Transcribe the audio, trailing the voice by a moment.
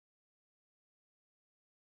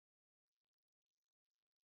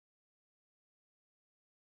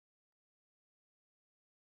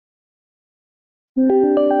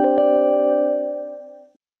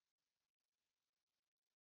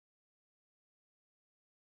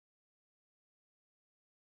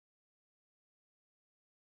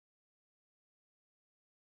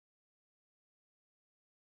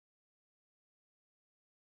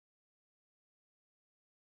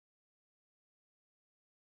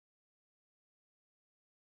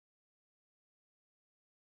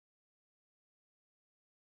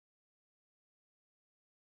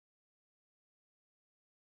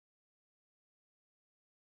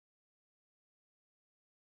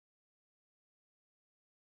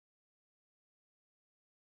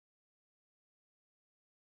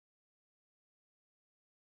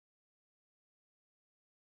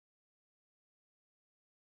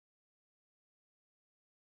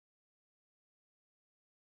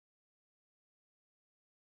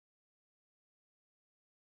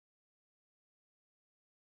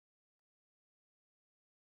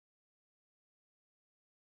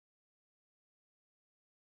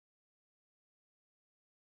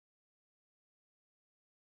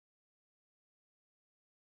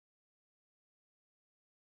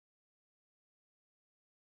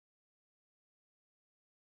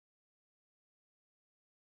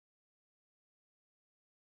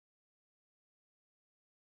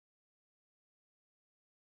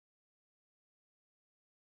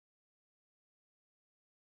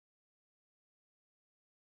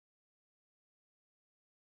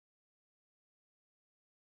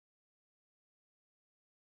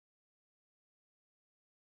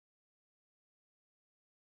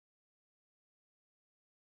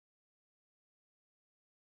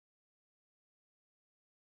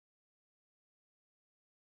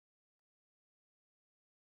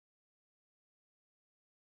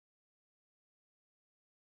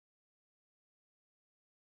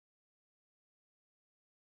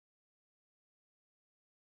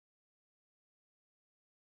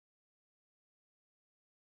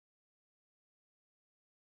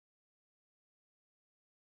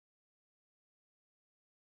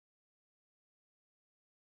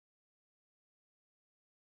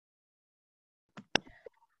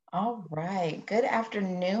All right. Good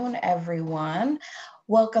afternoon, everyone.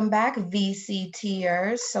 Welcome back,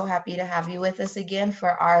 VCTers. So happy to have you with us again for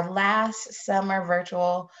our last summer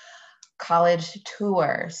virtual college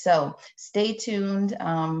tour. So stay tuned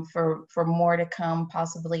for more to come,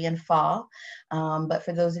 possibly in fall. But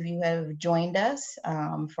for those of you who have joined us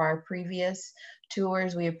for our previous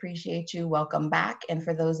tours, we appreciate you. Welcome back. And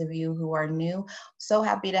for those of you who are new, so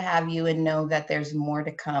happy to have you and know that there's more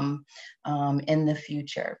to come in the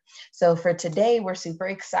future. So for today, we're super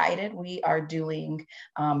excited. We are doing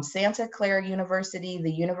Santa Clara University,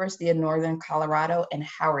 the University of Northern Colorado, and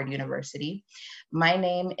Howard University. My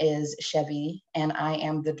name is Chevy, and I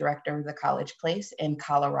am the director of the College Place in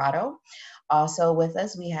Colorado. Also with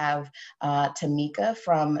us, we have Tamika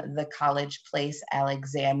from the College Place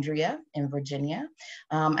Alexandria in Virginia.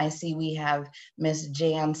 I see we have Miss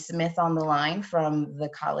Jan Smith on the line from the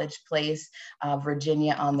College Place,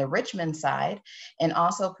 Virginia on the Richmond side. And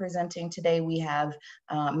also presenting today, we have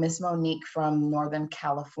Miss Monique from Northern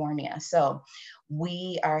California. So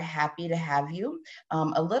we are happy to have you.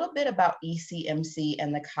 A little bit about ECMC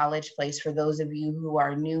and the College Place for those of you who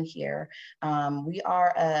are new here. We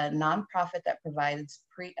are a nonprofit that provides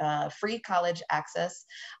free college access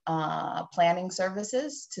planning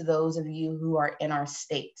services to those of you who are in our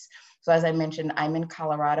states. So as I mentioned, I'm in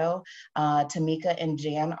Colorado. Tamika and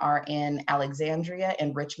Jan are in Alexandria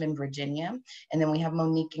and Richmond, Virginia. And then we have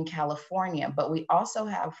Monique in California. But we also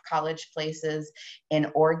have college places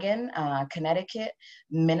in Oregon, Connecticut,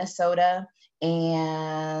 Minnesota,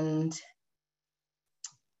 and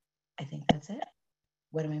I think that's it.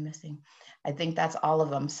 What am I missing? I think that's all of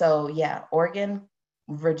them. So yeah, Oregon,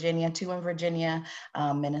 Virginia, 2 in Virginia,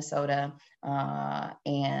 Minnesota,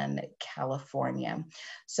 and California.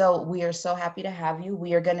 So we are so happy to have you.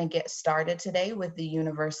 We are going to get started today with the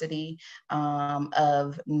University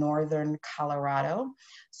of Northern Colorado.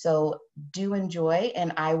 So do enjoy,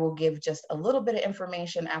 and I will give just a little bit of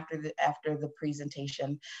information after the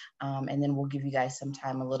presentation, and then we'll give you guys some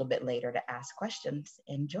time a little bit later to ask questions.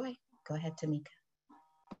 Enjoy. Go ahead, Tamika.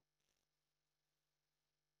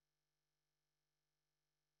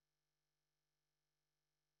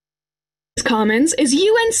 Commons is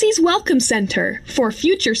UNC's Welcome Center for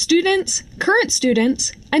future students, current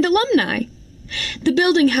students, and alumni. The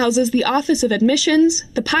building houses the Office of Admissions,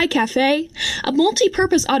 the Pie Cafe, a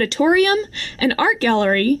multi-purpose auditorium, an art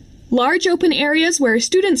gallery, large open areas where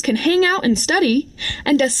students can hang out and study,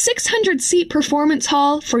 and a 600-seat performance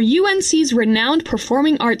hall for UNC's renowned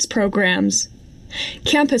performing arts programs.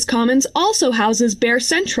 Campus Commons also houses Bear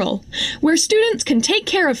Central, where students can take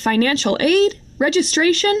care of financial aid,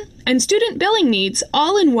 registration, and student billing needs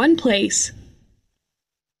all in one place.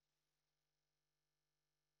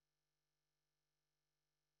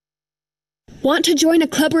 Want to join a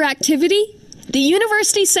club or activity? The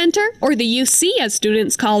University Center, or the UC as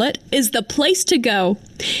students call it, is the place to go.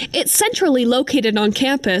 It's centrally located on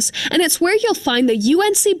campus, and it's where you'll find the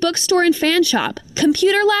UNC bookstore and fan shop,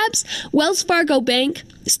 computer labs, Wells Fargo Bank,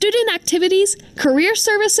 student activities, career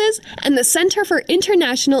services, and the Center for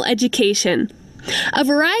International Education. A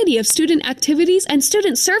variety of student activities and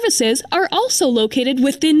student services are also located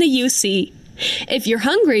within the UC. If you're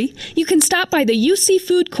hungry, you can stop by the UC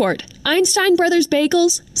Food Court, Einstein Brothers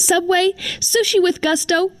Bagels, Subway, Sushi with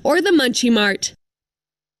Gusto, or the Munchie Mart.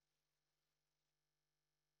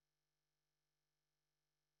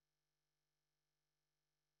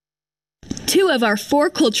 Two of our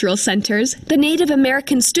 4 cultural centers, the Native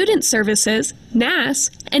American Student Services,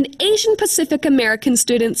 NAS, and Asian Pacific American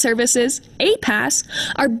Student Services, APAS,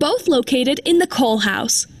 are both located in the Cole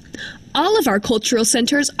House. All of our cultural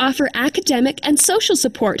centers offer academic and social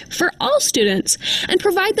support for all students and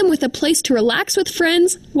provide them with a place to relax with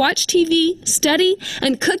friends, watch TV, study,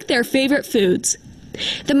 and cook their favorite foods.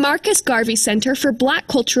 The Marcus Garvey Center for Black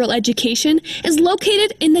Cultural Education is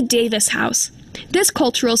located in the Davis House. This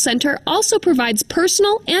cultural center also provides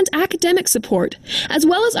personal and academic support, as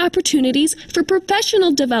well as opportunities for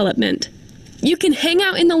professional development. You can hang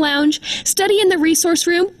out in the lounge, study in the resource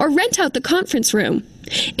room, or rent out the conference room.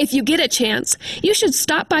 If you get a chance, you should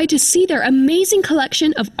stop by to see their amazing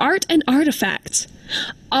collection of art and artifacts.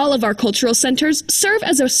 All of our cultural centers serve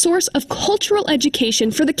as a source of cultural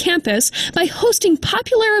education for the campus by hosting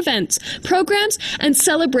popular events, programs, and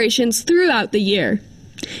celebrations throughout the year.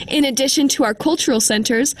 In addition to our cultural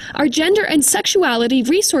centers, our Gender and Sexuality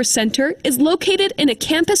Resource Center is located in a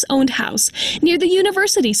campus-owned house near the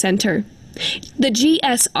University Center. The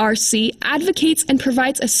GSRC advocates and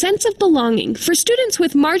provides a sense of belonging for students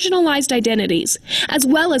with marginalized identities, as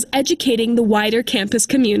well as educating the wider campus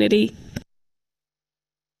community.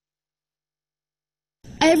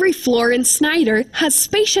 Every floor in Snyder has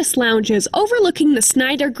spacious lounges overlooking the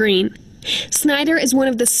Snyder Green. Snyder is one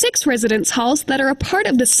of the 6 residence halls that are a part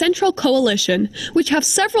of the Central Coalition, which have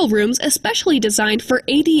several rooms especially designed for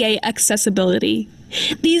ADA accessibility.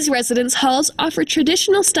 These residence halls offer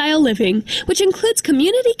traditional-style living, which includes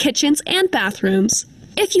community kitchens and bathrooms.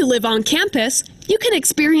 If you live on campus, you can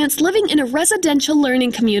experience living in a residential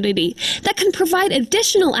learning community that can provide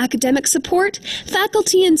additional academic support,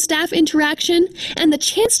 faculty and staff interaction, and the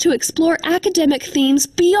chance to explore academic themes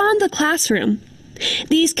beyond the classroom.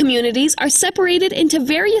 These communities are separated into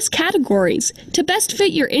various categories to best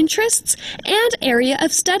fit your interests and area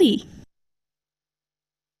of study.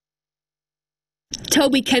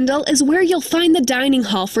 Toby Kendall is where you'll find the dining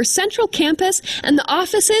hall for Central Campus and the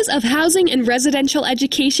offices of Housing and Residential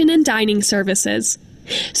Education and Dining Services.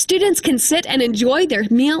 Students can sit and enjoy their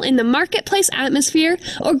meal in the marketplace atmosphere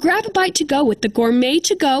or grab a bite to go with the gourmet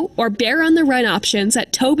to go or bear on the run options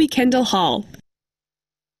at Toby Kendall Hall.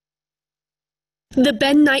 The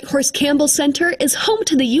Ben Nighthorse Campbell Center is home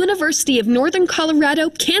to the University of Northern Colorado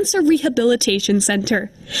Cancer Rehabilitation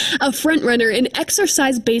Center, a frontrunner in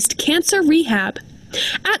exercise-based cancer rehab.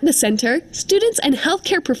 At the center, students and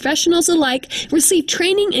healthcare professionals alike receive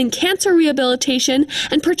training in cancer rehabilitation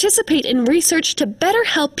and participate in research to better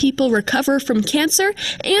help people recover from cancer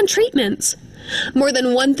and treatments. More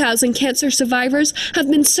than 1,000 cancer survivors have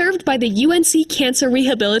been served by the UNC Cancer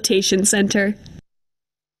Rehabilitation Center.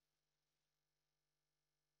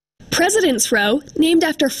 President's Row, named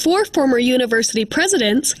after 4 former university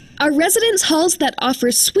presidents, are residence halls that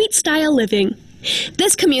offer suite-style living.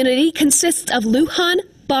 This community consists of Lujan,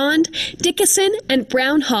 Bond, Dickinson, and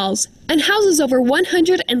Brown halls and houses over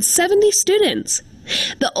 170 students.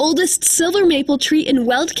 The oldest silver maple tree in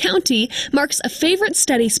Weld County marks a favorite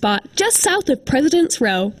study spot just south of President's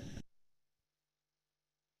Row.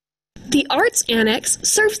 The Arts Annex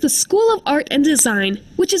serves the School of Art and Design,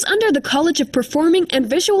 which is under the College of Performing and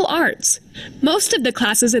Visual Arts. Most of the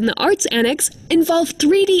classes in the Arts Annex involve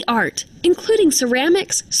 3D art, including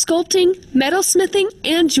ceramics, sculpting, metalsmithing,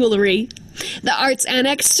 and jewelry. The Arts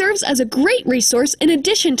Annex serves as a great resource in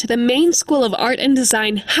addition to the main School of Art and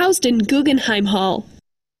Design housed in Guggenheim Hall.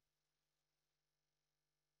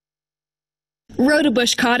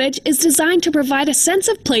 Rodebush Cottage is designed to provide a sense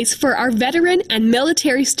of place for our veteran and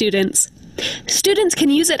military students. Students can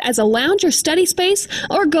use it as a lounge or study space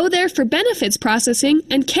or go there for benefits processing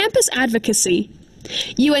and campus advocacy.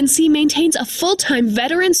 UNC maintains a full-time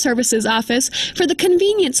Veteran Services Office for the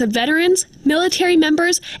convenience of veterans, military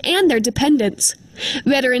members, and their dependents.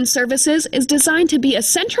 Veteran Services is designed to be a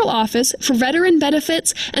central office for veteran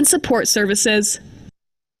benefits and support services.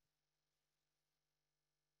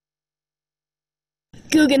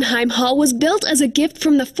 Guggenheim Hall was built as a gift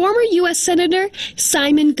from the former U.S. Senator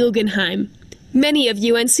Simon Guggenheim. Many of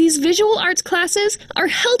UNC's visual arts classes are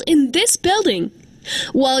held in this building.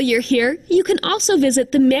 While you're here, you can also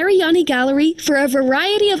visit the Mariani Gallery for a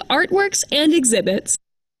variety of artworks and exhibits.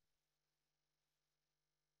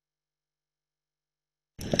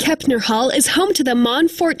 Kepner Hall is home to the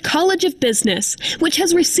Montfort College of Business, which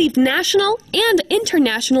has received national and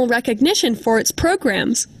international recognition for its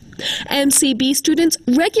programs. MCB students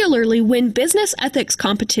regularly win business ethics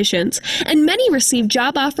competitions, and many receive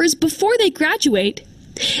job offers before they graduate.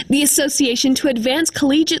 The Association to Advance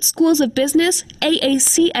Collegiate Schools of Business,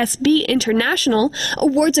 AACSB International,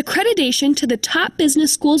 awards accreditation to the top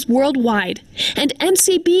business schools worldwide, and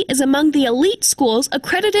MCB is among the elite schools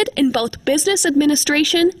accredited in both business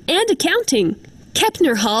administration and accounting.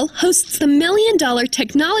 Kepner Hall hosts the $1 million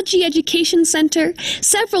Technology Education Center,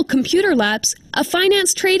 several computer labs, a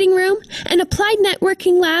finance trading room, an applied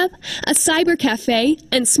networking lab, a cyber cafe,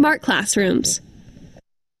 and smart classrooms.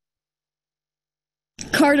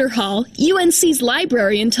 Carter Hall, UNC's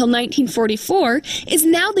library until 1944, is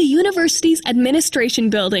now the university's administration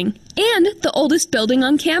building and the oldest building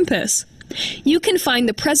on campus. You can find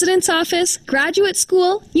the president's office, graduate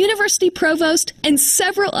school, university provost, and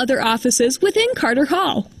several other offices within Carter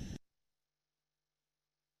Hall.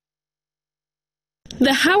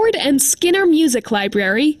 The Howard M. Skinner Music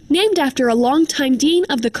Library, named after a longtime dean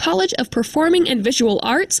of the College of Performing and Visual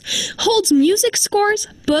Arts, holds music scores,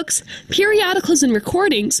 books, periodicals and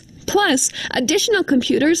recordings, plus additional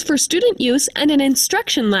computers for student use and an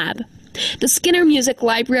instruction lab. The Skinner Music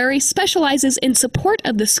Library specializes in support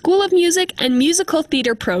of the School of Music and musical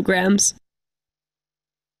theater programs.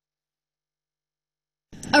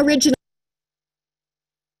 Originally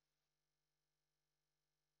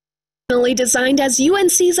designed as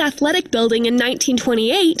UNC's athletic building in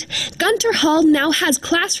 1928, Gunter Hall now has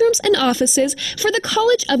classrooms and offices for the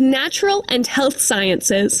College of Natural and Health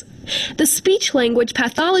Sciences. The Speech-Language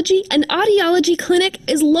Pathology and Audiology Clinic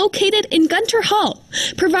is located in Gunter Hall,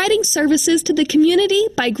 providing services to the community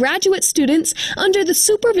by graduate students under the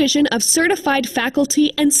supervision of certified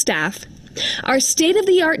faculty and staff. Our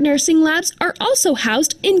state-of-the-art nursing labs are also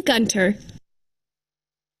housed in Gunter.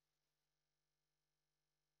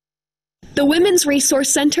 The Women's Resource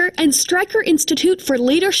Center and Stryker Institute for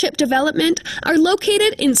Leadership Development are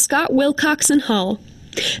located in Scott Wilcoxon Hall.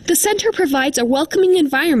 The center provides a welcoming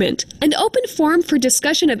environment, an open forum for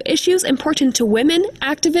discussion of issues important to women,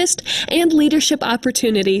 activists, and leadership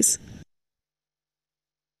opportunities.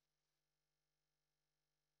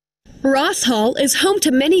 Ross Hall is home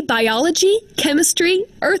to many biology, chemistry,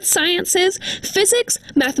 earth sciences, physics,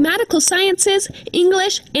 mathematical sciences,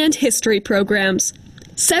 English, and history programs.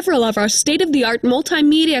 Several of our state-of-the-art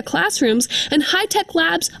multimedia classrooms and high-tech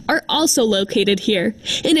labs are also located here,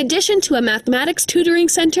 in addition to a mathematics tutoring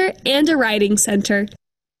center and a writing center.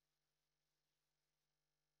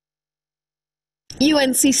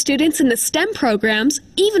 UNC students in the STEM programs,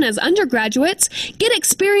 even as undergraduates, get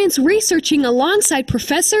experience researching alongside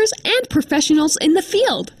professors and professionals in the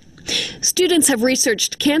field. Students have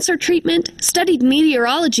researched cancer treatment, studied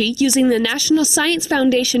meteorology using the National Science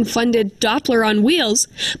Foundation-funded Doppler on Wheels,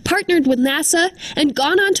 partnered with NASA, and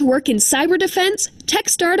gone on to work in cyber defense, tech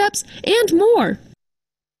startups, and more.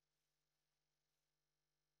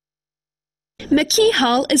 McKee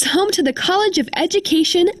Hall is home to the College of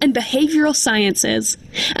Education and Behavioral Sciences,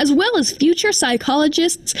 as well as future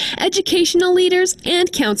psychologists, educational leaders,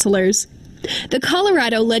 and counselors. The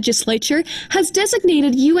Colorado Legislature has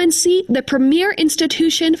designated UNC the premier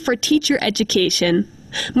institution for teacher education.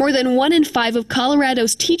 More than 1 in 5 of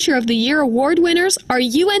Colorado's Teacher of the Year award winners are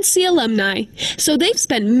UNC alumni, so they've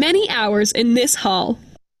spent many hours in this hall.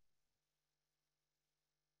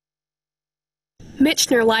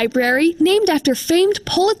 Michener Library, named after famed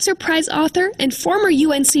Pulitzer Prize author and former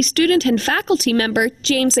UNC student and faculty member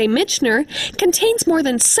James A. Michener, contains more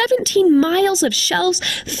than 17 miles of shelves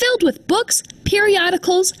filled with books,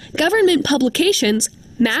 periodicals, government publications,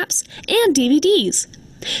 maps, and DVDs.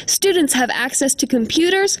 Students have access to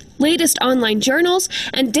computers, latest online journals,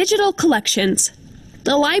 and digital collections.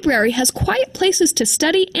 The library has quiet places to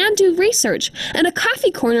study and do research, and a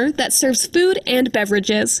coffee corner that serves food and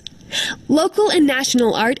beverages. Local and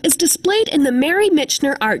national art is displayed in the Mary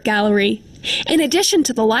Michener Art Gallery. In addition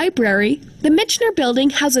to the library, the Michener Building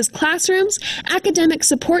houses classrooms, academic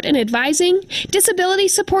support and advising, disability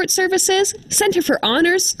support services, Center for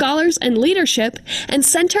Honors, Scholars, and Leadership, and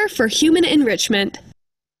Center for Human Enrichment.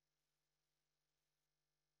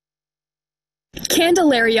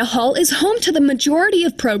 Candelaria Hall is home to the majority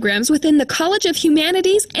of programs within the College of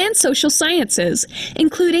Humanities and Social Sciences,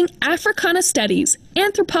 including Africana Studies,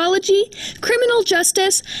 Anthropology, Criminal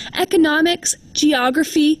Justice, Economics,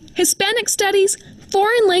 Geography, Hispanic Studies,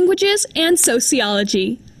 Foreign Languages, and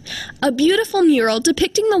Sociology. A beautiful mural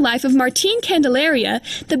depicting the life of Martín Candelaria,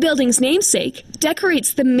 the building's namesake,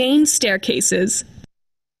 decorates the main staircases.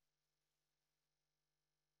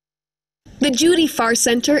 The Judy Farr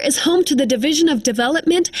Center is home to the Division of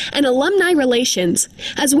Development and Alumni Relations,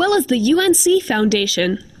 as well as the UNC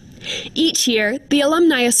Foundation. Each year, the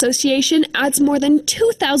Alumni Association adds more than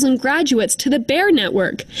 2,000 graduates to the BEAR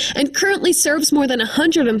network and currently serves more than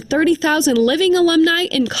 130,000 living alumni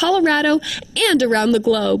in Colorado and around the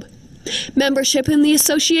globe. Membership in the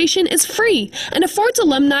association is free and affords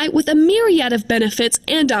alumni with a myriad of benefits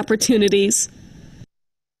and opportunities.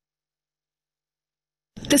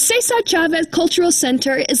 The Cesar Chavez Cultural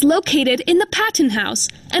Center is located in the Patton House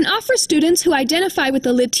and offers students who identify with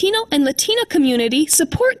the Latino and Latina community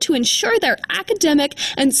support to ensure their academic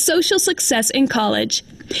and social success in college.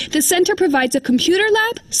 The center provides a computer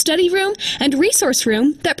lab, study room, and resource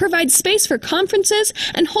room that provides space for conferences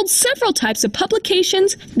and holds several types of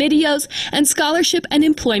publications, videos, and scholarship and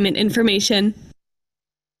employment information.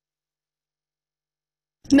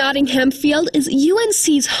 Nottingham Field is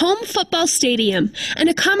UNC's home football stadium and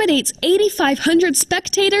accommodates 8,500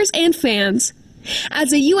 spectators and fans.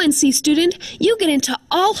 As a UNC student, you get into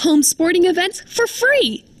all home sporting events for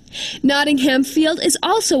free. Nottingham Field is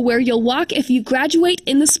also where you'll walk if you graduate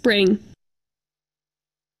in the spring.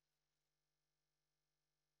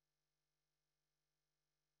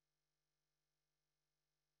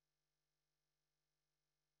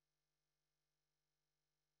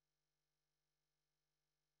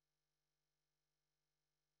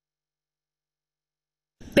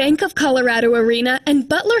 Bank of Colorado Arena and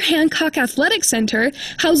Butler Hancock Athletic Center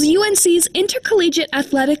house UNC's intercollegiate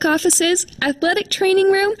athletic offices, athletic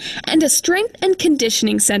training room, and a strength and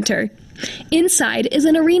conditioning center. Inside is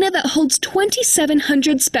an arena that holds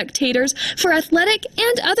 2,700 spectators for athletic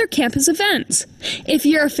and other campus events. If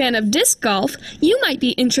you're a fan of disc golf, you might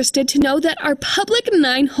be interested to know that our public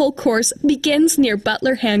 9-hole course begins near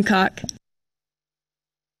Butler Hancock.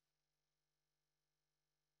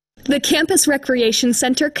 The Campus Recreation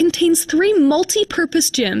Center contains 3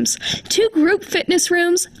 multi-purpose gyms, 2 group fitness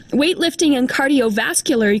rooms, weightlifting and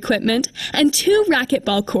cardiovascular equipment, and 2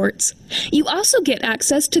 racquetball courts. You also get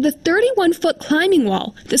access to the 31-foot climbing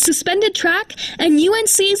wall, the suspended track, and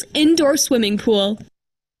UNC's indoor swimming pool.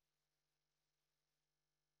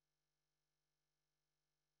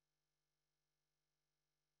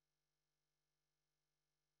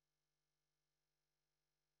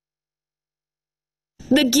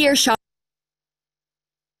 The Gear Shop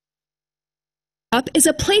is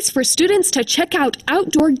a place for students to check out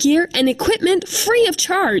outdoor gear and equipment free of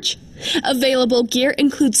charge. Available gear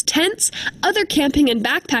includes tents, other camping and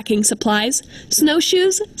backpacking supplies,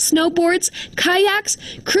 snowshoes, snowboards, kayaks,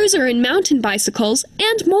 cruiser and mountain bicycles,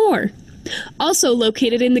 and more. Also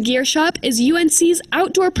located in the Gear Shop is UNC's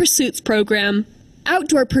Outdoor Pursuits program.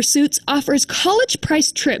 Outdoor Pursuits offers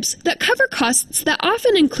college-priced trips that cover costs that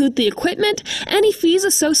often include the equipment, any fees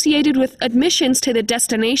associated with admissions to the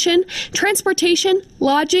destination, transportation,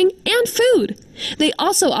 lodging, and food. They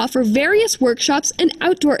also offer various workshops and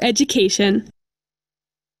outdoor education.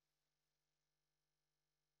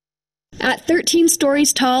 At 13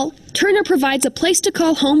 stories tall, Turner provides a place to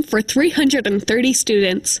call home for 330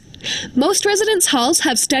 students. Most residence halls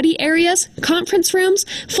have study areas, conference rooms,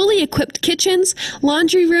 fully equipped kitchens,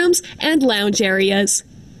 laundry rooms, and lounge areas.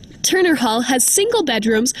 Turner Hall has single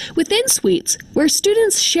bedrooms within suites where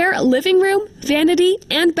students share a living room, vanity,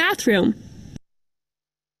 and bathroom.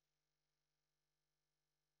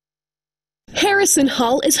 Harrison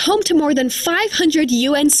Hall is home to more than 500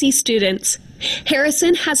 UNC students.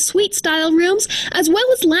 Harrison has suite-style rooms as well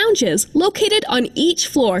as lounges located on each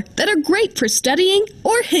floor that are great for studying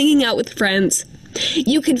or hanging out with friends.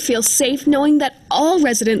 You can feel safe knowing that all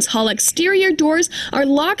residence hall exterior doors are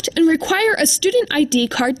locked and require a student ID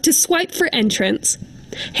card to swipe for entrance.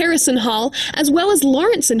 Harrison Hall, as well as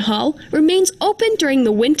Lawrenson Hall, remains open during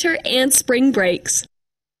the winter and spring breaks.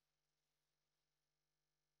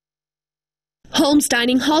 Holmes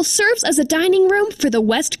Dining Hall serves as a dining room for the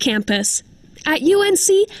West Campus. At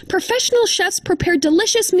UNC, professional chefs prepare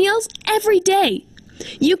delicious meals every day.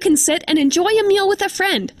 You can sit and enjoy a meal with a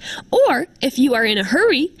friend, or, if you are in a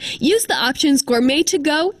hurry, use the options Gourmet to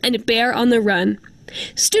Go and Bear on the Run.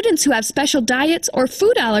 Students who have special diets or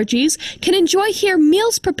food allergies can enjoy here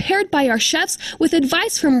meals prepared by our chefs with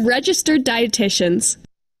advice from registered dietitians.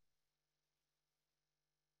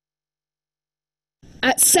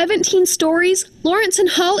 At 17 stories, Lawrenson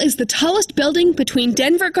Hall is the tallest building between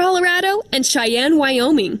Denver, Colorado and Cheyenne,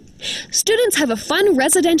 Wyoming. Students have a fun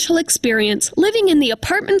residential experience living in the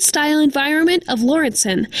apartment-style environment of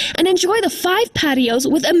Lawrenson and enjoy the 5 patios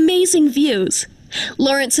with amazing views.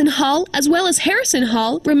 Lawrenson Hall, as well as Harrison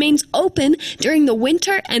Hall, remains open during the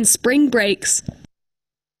winter and spring breaks.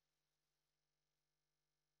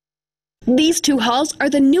 These 2 halls are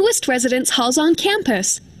the newest residence halls on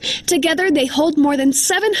campus. Together, they hold more than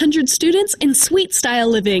 700 students in suite-style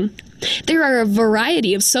living. There are a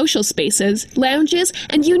variety of social spaces, lounges,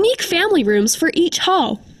 and unique family rooms for each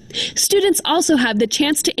hall. Students also have the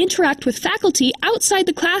chance to interact with faculty outside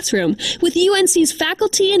the classroom with UNC's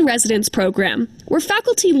Faculty in Residence program, where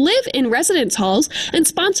faculty live in residence halls and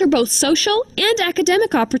sponsor both social and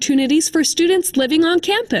academic opportunities for students living on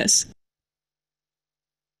campus.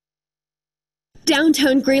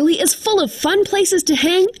 Downtown Greeley is full of fun places to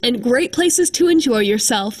hang and great places to enjoy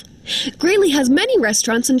yourself. Greeley has many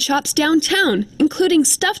restaurants and shops downtown, including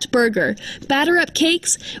Stuffed Burger, Batter Up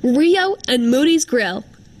Cakes, Rio, and Moody's Grill.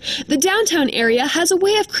 The downtown area has a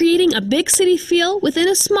way of creating a big city feel within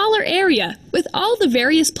a smaller area, with all the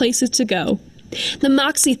various places to go. The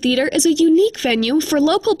Moxie Theater is a unique venue for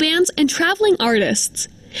local bands and traveling artists.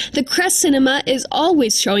 The Crest Cinema is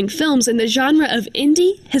always showing films in the genre of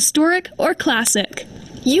indie, historic, or classic.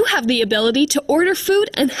 You have the ability to order food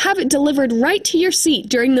and have it delivered right to your seat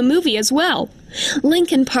during the movie as well.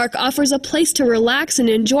 Lincoln Park offers a place to relax and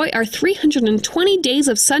enjoy our 320 days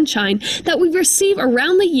of sunshine that we receive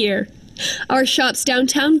around the year. Our shops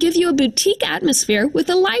downtown give you a boutique atmosphere with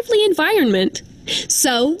a lively environment.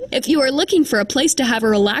 So, if you are looking for a place to have a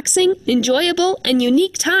relaxing, enjoyable, and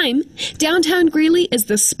unique time, downtown Greeley is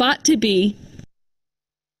the spot to be.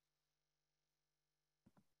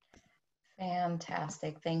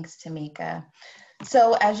 Fantastic. Thanks, Tamika.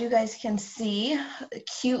 So as you guys can see, a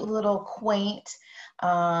cute little quaint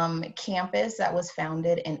campus that was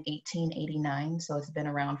founded in 1889. So it's been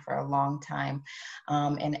around for a long time.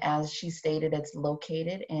 And as she stated, it's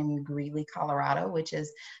located in Greeley, Colorado, which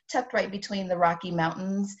is tucked right between the Rocky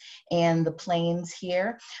Mountains and the plains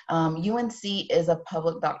here. UNC is a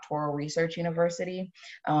public doctoral research university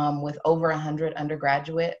with over 100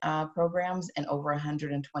 undergraduate programs and over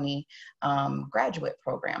 120 graduate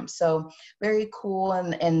programs. So very cool.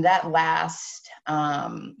 And that last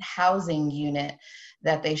housing unit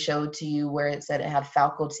that they showed to you where it said it had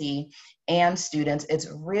faculty and students, it's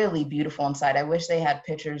really beautiful inside. I wish they had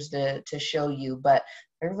pictures to show you, but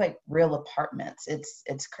they're like real apartments.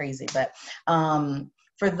 It's crazy. But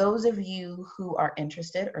for those of you who are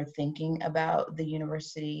interested or thinking about the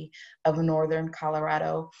University of Northern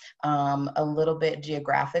Colorado, a little bit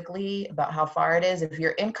geographically about how far it is. If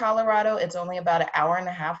you're in Colorado, it's only about an hour and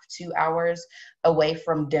a half, 2 hours away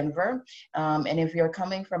from Denver. And if you're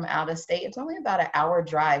coming from out of state, it's only about an hour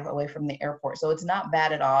drive away from the airport. So it's not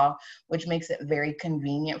bad at all, which makes it very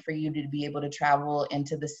convenient for you to be able to travel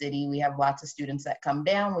into the city. We have lots of students that come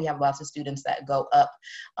down. We have lots of students that go up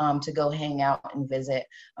to go hang out and visit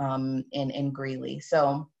in Greeley.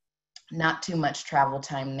 So not too much travel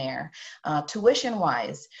time there. Tuition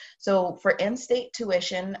wise, so for in-state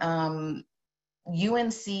tuition,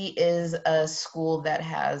 UNC is a school that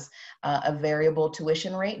has a variable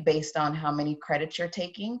tuition rate based on how many credits you're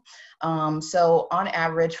taking. So on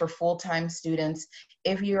average for full-time students,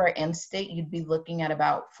 if you are in-state, you'd be looking at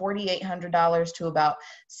about $4,800 to about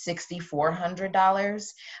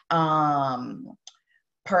 $6,400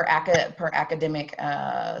 per academic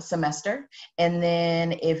semester. And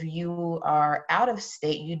then if you are out of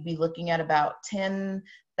state, you'd be looking at about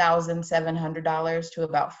 $10,700 to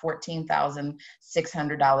about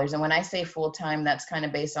 $14,600. And when I say full-time, that's kind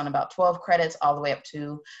of based on about 12 credits all the way up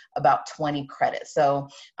to about 20 credits. So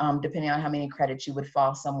depending on how many credits, you would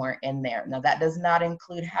fall somewhere in there. Now that does not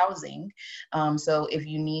include housing. So if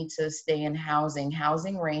you need to stay in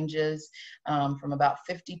housing ranges from about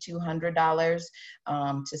 $5,200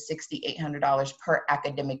 to $6,800 per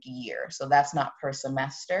academic year. So that's not per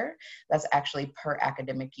semester, that's actually per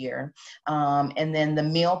academic year. And then the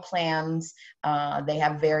meal plans, they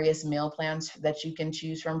have various meal plans that you can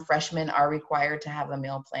choose from. Freshmen are required to have a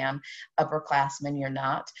meal plan. Upperclassmen, you're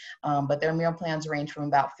not. But their meal plans range from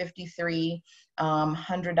about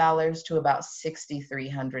 $5,300 to about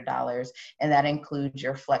 $6,300. And that includes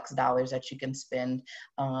your flex dollars that you can spend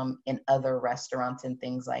in other restaurants and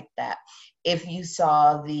things like that. If you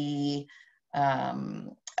saw the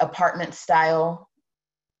apartment style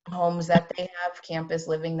homes that they have, campus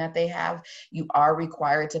living that they have, you are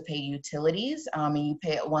required to pay utilities, and you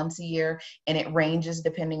pay it once a year, and it ranges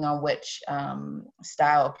depending on which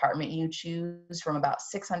style apartment you choose, from about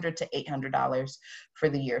 $600 to $800 for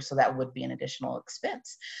the year. So that would be an additional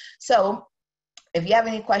expense. So if you have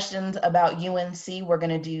any questions about UNC, we're going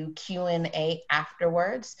to do Q&A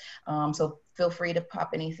afterwards. So feel free to pop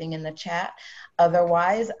anything in the chat.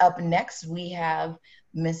 Otherwise, up next, we have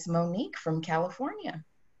Miss Monique from California.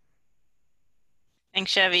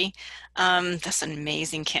 Thanks, Chevy. That's an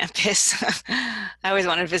amazing campus. I always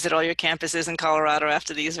want to visit all your campuses in Colorado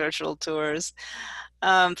after these virtual tours.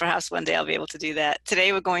 Perhaps one day I'll be able to do that.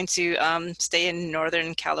 Today we're going to stay in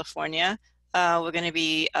Northern California. We're going to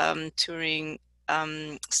be touring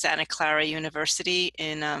Santa Clara University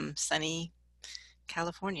in sunny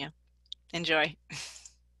California. Enjoy.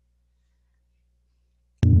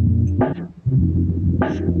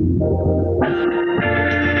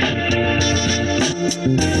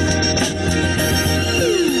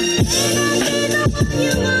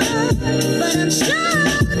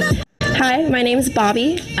 Hi, my name is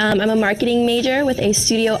Bobby. I'm a marketing major with a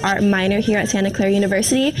studio art minor here at Santa Clara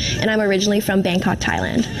University, and I'm originally from Bangkok,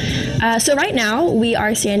 Thailand. So right now, we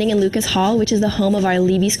are standing in Lucas Hall, which is the home of our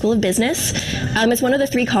Levy School of Business. It's one of the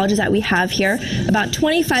 3 colleges that we have here. About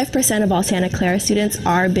 25% of all Santa Clara students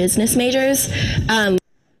are business majors.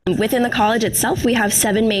 Within the college itself, we have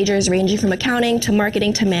 7 majors ranging from accounting to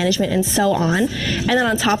marketing to management and so on. And then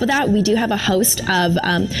on top of that, we do have a host of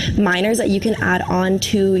minors that you can add on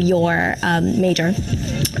to your major.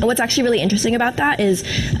 And what's actually really interesting about that is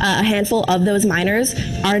a handful of those minors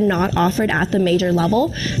are not offered at the major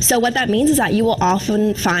level. So what that means is that you will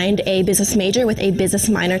often find a business major with a business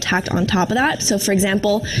minor tacked on top of that. So for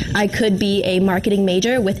example, I could be a marketing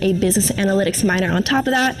major with a business analytics minor on top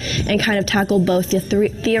of that and kind of tackle both the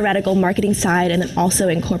theoretical marketing side and then also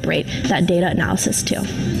incorporate that data analysis too.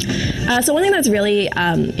 So one thing that's really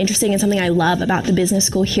interesting and something I love about the business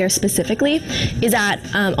school here specifically is that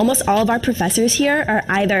almost all of our professors here are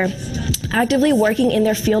either actively working in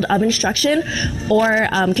their field of instruction or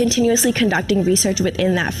continuously conducting research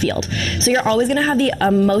within that field. So you're always going to have the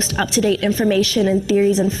most up-to-date information and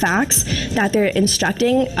theories and facts that they're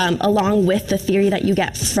instructing along with the theory that you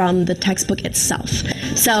get from the textbook itself.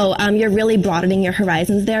 So you're really broadening your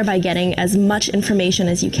horizons there by getting as much information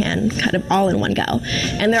as you can, kind of all in one go.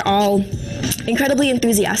 And they're all incredibly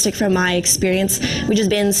enthusiastic from my experience, which has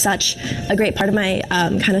been such a great part of my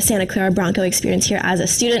kind of Santa Clara Bronco experience here as a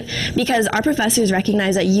student, because our professors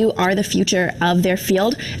recognize that you are the future of their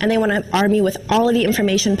field, and they want to arm you with all of the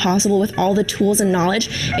information possible, with all the tools and knowledge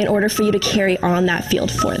in order for you to carry on that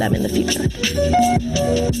field for them in the future.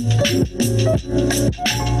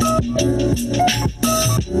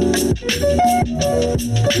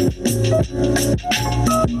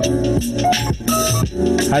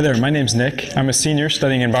 Hi there, my name's Nick. I'm a senior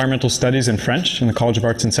studying environmental studies and French in the College of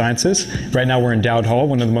Arts and Sciences. Right now we're in Dowd Hall,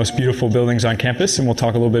 one of the most beautiful buildings on campus, and we'll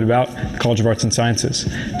talk a little bit about the College of Arts and Sciences.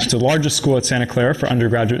 It's the largest school at Santa Clara for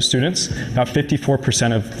undergraduate students. About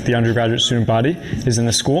 54% of the undergraduate student body is in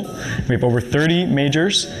the school. We have over 30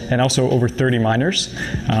 majors and also over 30 minors.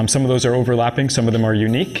 Some of those are overlapping, some of them are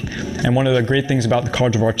unique. And one of the great things about the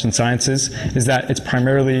College of Arts and Sciences is that it's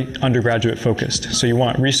primarily undergraduate focused. So you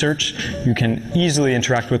want research, you can easily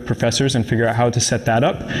interact with professors and figure out how to set that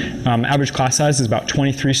up. Average class size is about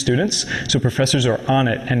 23 students, so professors are on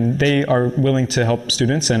it and they are willing to help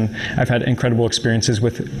students, and I've had incredible experiences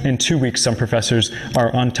with, in 2 weeks, some professors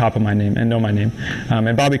are on top of my name and know my name.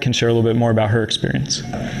 And Bobby can share a little bit more about her experience.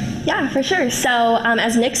 Yeah, for sure. So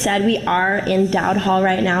as Nick said, we are in Dowd Hall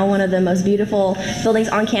right now, one of the most beautiful buildings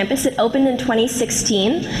on campus. It opened in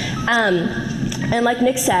 2016. And like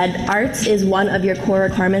Nick said, arts is one of your core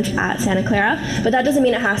requirements at Santa Clara, but that doesn't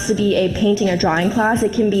mean it has to be a painting or drawing class.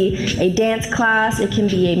 It can be a dance class, it can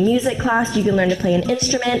be a music class, you can learn to play an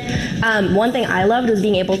instrument. One thing I loved was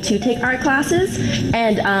being able to take art classes,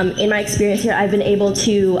 and in my experience here, I've been able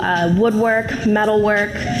to woodwork,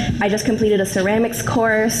 metalwork, I just completed a ceramics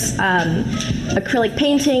course, acrylic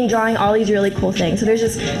painting, drawing, all these really cool things. So there's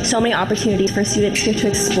just so many opportunities for students here to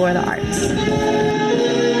explore the arts.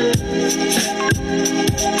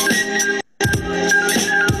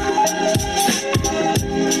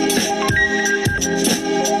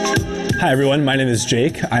 Hi everyone, my name is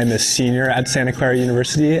Jake. I'm a senior at Santa Clara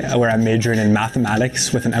University where I'm majoring in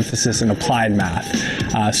mathematics with an emphasis in applied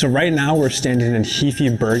math. So right now we're standing in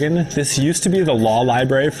Heafy, Bergen. This used to be the law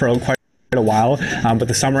library for quite a while, but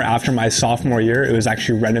the summer after my sophomore year, it was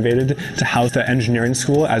actually renovated to house the engineering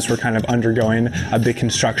school as we're kind of undergoing a big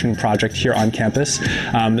construction project here on campus.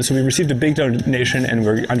 So we received a big donation and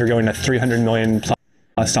we're undergoing a $300 million+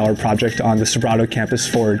 $1 project on the Sobrato campus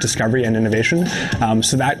for discovery and innovation.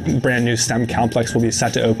 So that brand new STEM complex will be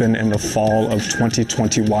set to open in the fall of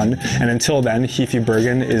 2021. And until then, Heafy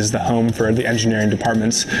Bergen is the home for the engineering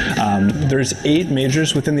departments. There's 8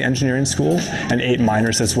 majors within the engineering school and 8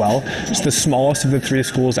 minors as well. It's the smallest of the 3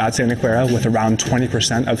 schools at Santa Clara, with around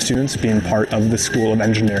 20% of students being part of the School of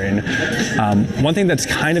Engineering. One thing that's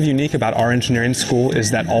kind of unique about our engineering school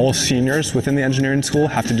is that all seniors within the engineering school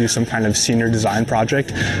have to do some kind of senior design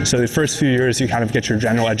project. So the first few years you kind of get your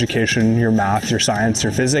general education, your math, your science,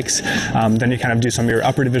 your physics. Then you kind of do some of your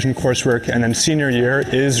upper division coursework, and then senior year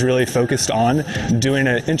is really focused on doing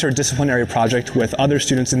an interdisciplinary project with other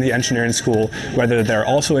students in the engineering school, whether they're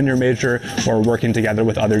also in your major or working together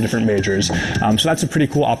with other different majors. So that's a pretty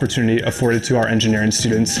cool opportunity afforded to our engineering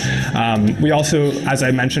students. We also, as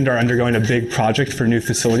I mentioned, are undergoing a big project for new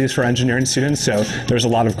facilities for engineering students. So there's a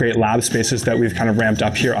lot of great lab spaces that we've kind of ramped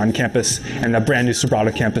up here on campus, and the brand new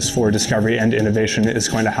Sobrato campus for discovery and innovation is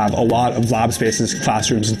going to have a lot of lab spaces,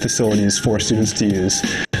 classrooms, and facilities for students to use.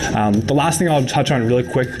 The last thing I'll touch on really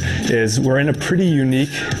quick is we're in a pretty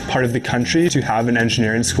unique part of the country to have an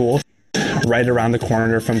engineering school. Right around the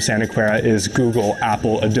corner from Santa Clara is Google,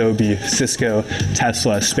 Apple, Adobe, Cisco,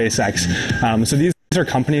 Tesla, SpaceX. So these are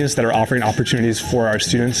companies that are offering opportunities for our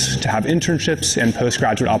students to have internships and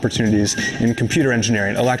postgraduate opportunities in computer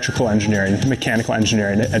engineering, electrical engineering, mechanical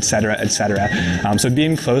engineering, et cetera, et cetera. So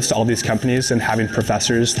being close to all these companies and having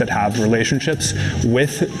professors that have relationships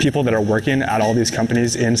with people that are working at all these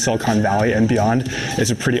companies in Silicon Valley and beyond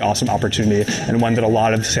is a pretty awesome opportunity, and one that a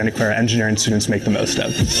lot of Santa Clara engineering students make the most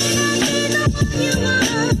of.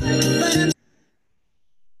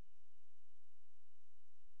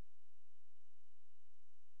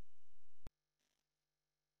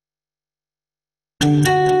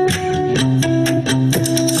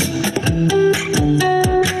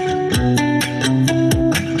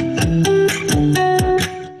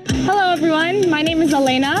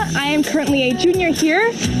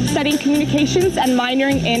 Studying communications and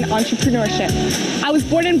minoring in entrepreneurship. I was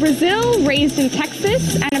born in Brazil, raised in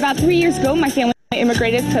Texas, and about 3 years ago my family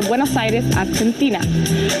immigrated to Buenos Aires, Argentina.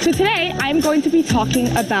 So today I'm going to be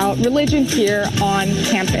talking about religion here on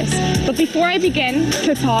campus. But before I begin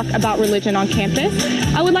to talk about religion on campus,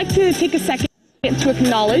 I would like to take a second to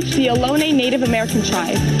acknowledge the Ohlone Native American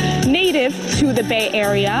tribe, native to the Bay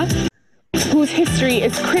Area, whose history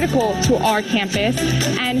is critical to our campus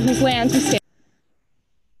and whose lands we stand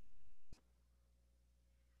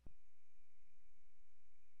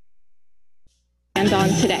on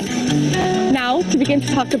today. Now, to begin to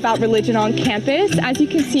talk about religion on campus, as you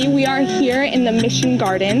can see, we are here in the Mission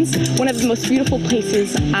Gardens, one of the most beautiful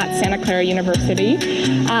places at Santa Clara University.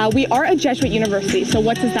 We are a Jesuit university, so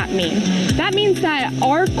what does that mean? That means that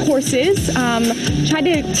our courses try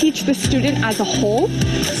to teach the student as a whole.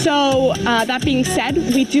 So that being said,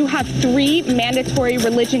 we do have 3 mandatory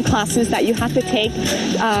religion classes that you have to take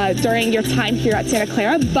during your time here at Santa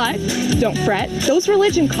Clara, but don't fret, those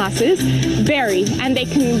religion classes vary, and they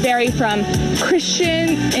can vary from Christian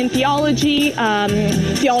in theology,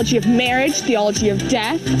 theology of marriage, theology of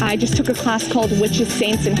death. I just took a class called Witches,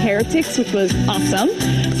 Saints, and Heretics, which was awesome.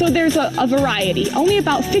 So there's a variety. Only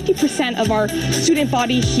about 50% of our student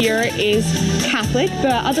body here is Catholic.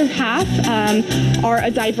 The other half are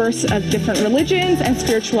a diverse of different religions and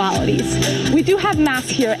spiritualities. We do have Mass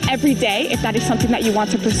here every day, if that is something that you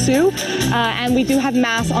want to pursue. And we do have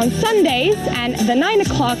Mass on Sundays, and the 9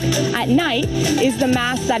 o'clock at night is the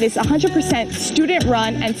Mass that is 100%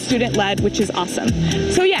 student-run and student-led, which is awesome.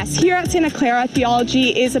 So yes, here at Santa Clara,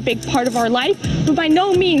 theology is a big part of our life, but by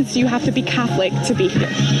no means do you have to be Catholic to be here.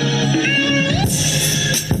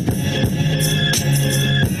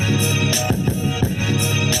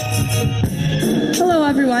 Hello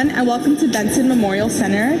everyone, and welcome to Benson Memorial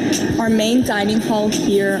Center, our main dining hall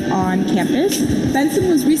here on campus. Benson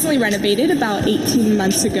was recently renovated about 18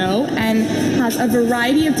 months ago and has a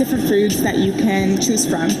variety of different foods that you can choose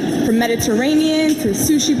from Mediterranean to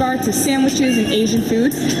sushi bar to sandwiches and Asian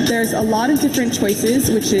food. There's a lot of different choices,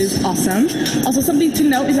 which is awesome. Also, something to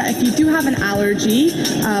note is that if you do have an allergy,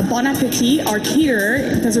 Bon Appetit, our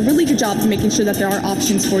caterer, does a really good job of making sure that there are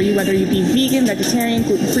options for you, whether you be vegan, vegetarian,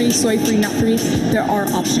 gluten-free, soy-free, nut-free, there are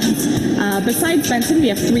options. Besides Benson, we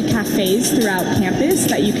have 3 cafes throughout campus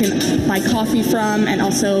that you can buy coffee from and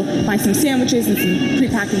also buy some sandwiches and some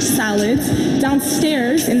prepackaged salads.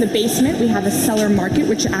 Downstairs in the basement, we have a cellar market,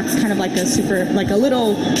 which acts kind of like a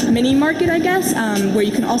little mini market, I guess, where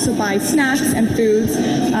you can also buy snacks and foods.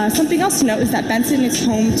 Something else to note is that Benson is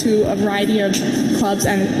home to a variety of clubs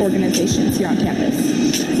and organizations here on campus.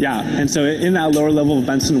 Yeah, and so in that lower level of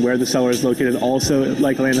Benson where the cellar is located, also,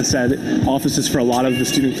 like Elena said, offices for a lot of of the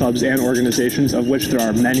student clubs and organizations, of which there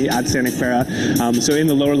are many at Santa Clara. So in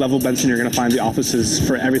the lower level, Benson, you're going to find the offices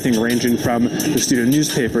for everything ranging from the student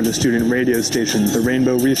newspaper, the student radio station, the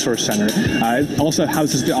Rainbow Resource Center. It also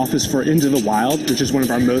houses the office for Into the Wild, which is one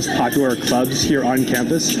of our most popular clubs here on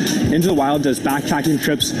campus. Into the Wild does backpacking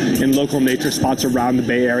trips in local nature spots around the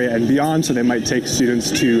Bay Area and beyond, so they might take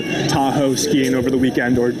students to Tahoe skiing over the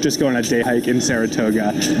weekend or just go on a day hike in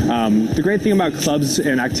Saratoga. The great thing about clubs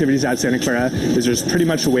and activities at Santa Clara is there's pretty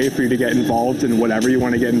much a way for you to get involved in whatever you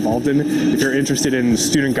want to get involved in. If you're interested in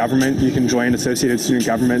student government, you can join Associated Student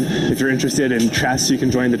Government. If you're interested in chess, you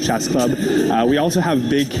can join the chess club. We also have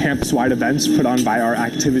big campus-wide events put on by our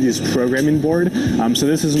Activities Programming Board. So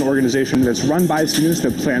this is an organization that's run by students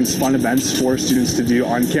that plans fun events for students to do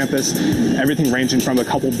on campus. Everything ranging from a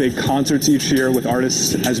couple big concerts each year with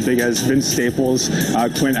artists as big as Vince Staples,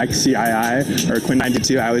 Quinn XCII, or Quinn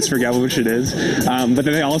 92, I always forget which it is. But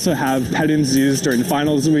then they also have petting zoos during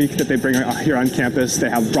finals week that they bring here on campus. They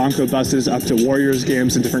have Bronco buses up to Warriors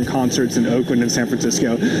games and different concerts in Oakland and San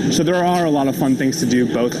Francisco. So there are a lot of fun things to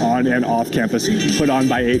do both on and off campus, put on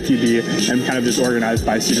by APB and kind of just organized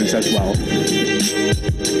by students as well.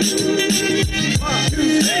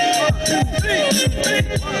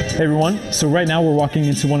 Hey everyone, so right now we're walking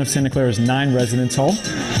into one of Santa Clara's 9 residence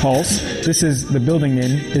halls. This is, the building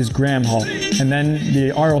name is Graham Hall. And then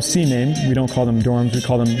the RLC name, we don't call them dorms, we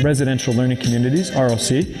call them Residential Learning Communities,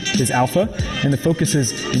 RLC, is Alpha. And the focus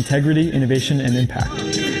is integrity, innovation, and impact.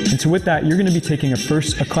 And so with that, you're going to be taking a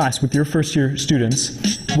class with your first year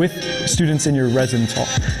students, with students in your residence hall.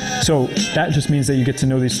 So that just means that you get to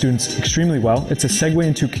know these students extremely well. It's a segue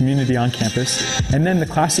into community on campus. And then the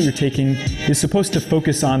class that you're taking is supposed to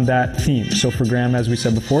focus on that theme. So for Graham, as we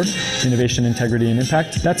said before, innovation, integrity, and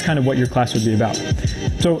impact, that's kind of what your class would be about.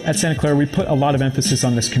 So at Santa Clara, we put a lot of emphasis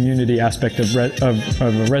on this community aspect of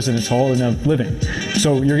a residence hall and of living.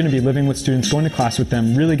 So you're going to be living with students, going to class with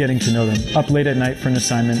them, really getting to know them, up late at night for an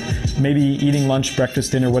assignment, maybe eating lunch,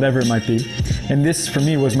 breakfast, dinner, whatever it might be. And this, for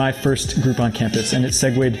me, was my first group on campus, and my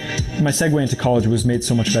segue into college was made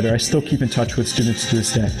so much better. I still keep in touch with students to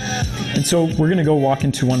this day. And so we're going to go walk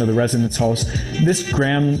into one of the residence halls. This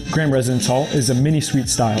Graham Residence Hall is a mini suite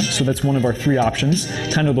style, so that's one of our 3 options,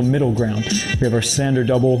 kind of the middle ground. We have our standard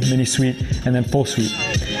double, mini suite, and then full suite.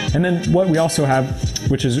 And then what we also have,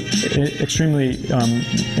 which is extremely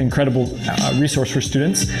incredible resource for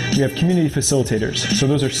students, we have community facilitators. So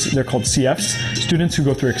they're called CFs, students who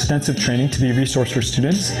go through extensive training to be a resource for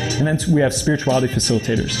students. And then we have spirituality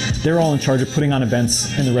facilitators. They're all in charge of putting on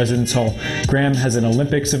events in the residence hall. Graham has an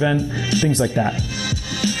Olympics event, things like that.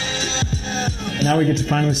 Now we get to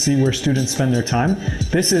finally see where students spend their time.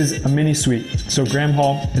 This is a mini suite. So Graham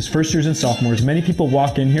Hall is first years and sophomores. Many people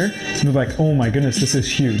walk in here and they're like, oh my goodness, this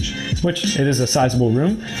is huge, which it is a sizable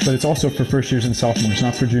room, but it's also for first years and sophomores,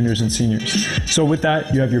 not for juniors and seniors. So with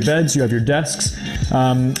that, you have your beds, you have your desks,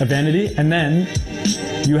 a vanity, and then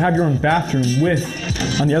you have your own bathroom with,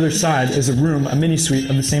 on the other side is a room, a mini suite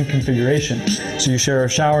of the same configuration. So you share a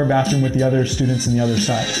shower, bathroom with the other students on the other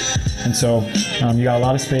side. And so you got a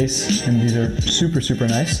lot of space, and these are super, super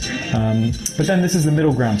nice. But then this is the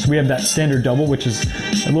middle ground. So we have that standard double, which is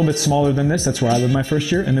a little bit smaller than this. That's where I lived my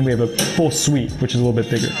first year. And then we have a full suite, which is a little bit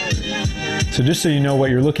bigger. So just so you know what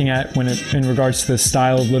you're looking at in regards to the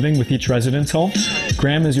style of living with each residence hall,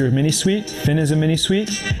 Graham is your mini suite, Finn is a mini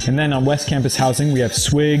suite, and then on West Campus housing we have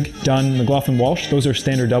Swig, Dunn, McLaughlin, Walsh. Those are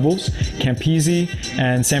standard doubles. Campisi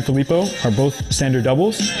and San Filippo are both standard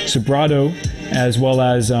doubles. Sobrado as well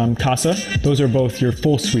as Casa, those are both your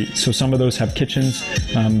full suite. So some of those have kitchens.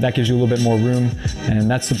 That gives you a little bit more room,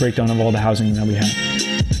 and that's the breakdown of all the housing that we have.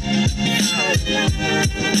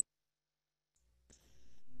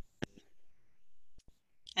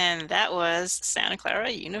 And that was Santa Clara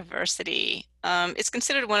University. It's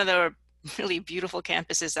considered one of the really beautiful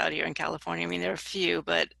campuses out here in California. I mean, there are a few,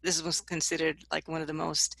 but this was considered like one of the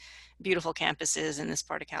most beautiful campuses in this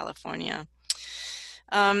part of California.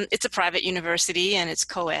 It's a private university and it's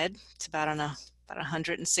co-ed. It's about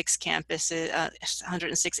 106 campuses,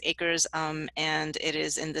 106 acres, and it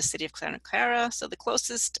is in the city of Santa Clara. So the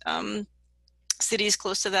closest cities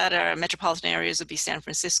close to that are metropolitan areas would be San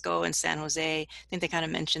Francisco and San Jose. I think they kind of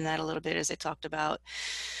mentioned that a little bit as they talked about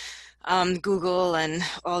Google and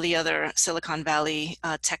all the other Silicon Valley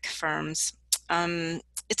tech firms.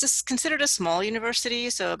 It's considered a small university,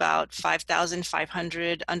 so about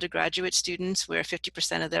 5,500 undergraduate students, where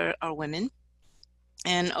 50% of them are women.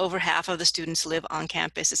 And over half of the students live on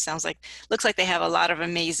campus. Looks like they have a lot of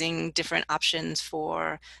amazing different options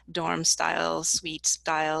for dorm styles, suite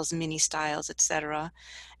styles, mini styles, etc.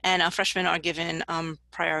 And freshmen are given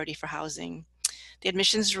priority for housing. The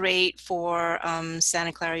admissions rate for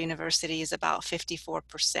Santa Clara University is about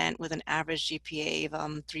 54% with an average GPA of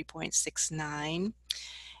 3.69.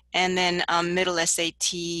 And then middle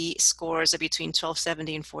SAT scores are between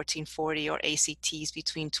 1270 and 1440, or ACTs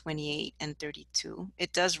between 28 and 32.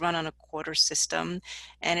 It does run on a quarter system,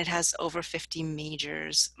 and it has over 50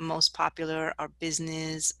 majors. Most popular are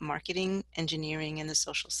business, marketing, engineering, and the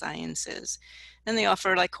social sciences. And they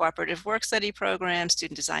offer like cooperative work study programs,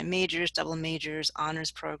 student design majors, double majors,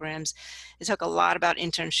 honors programs. They talk a lot about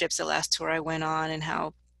internships the last tour I went on, and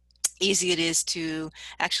how easy it is to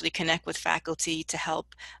actually connect with faculty to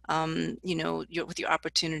help, with your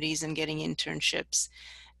opportunities and getting internships.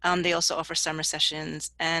 They also offer summer sessions,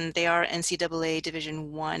 and they are NCAA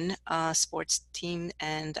Division I sports team,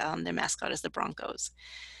 and their mascot is the Broncos.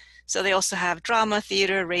 So they also have drama,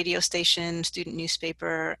 theater, radio station, student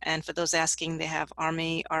newspaper, and for those asking, they have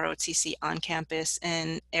Army ROTC on campus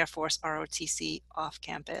and Air Force ROTC off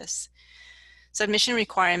campus. So admission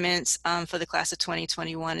requirements for the class of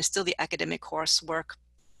 2021 is still the academic coursework.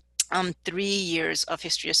 3 years of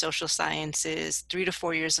history of social sciences, 3 to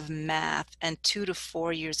 4 years of math, and 2 to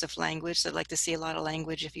 4 years of language. So I'd like to see a lot of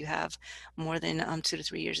language. If you have more than 2 to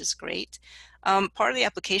 3 years, is great. Part of the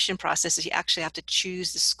application process is you actually have to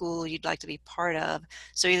choose the school you'd like to be part of.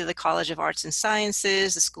 So either the College of Arts and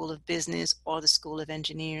Sciences, the School of Business, or the School of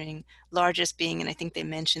Engineering. Largest being, and I think they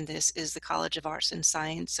mentioned this, is the College of Arts and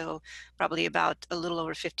Science. So probably about a little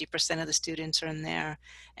over 50% of the students are in there.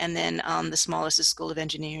 And then the smallest is School of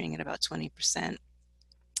Engineering at about 20%.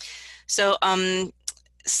 So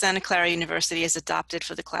Santa Clara University has adopted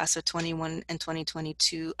for the class of 21 and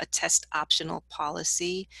 2022 a test optional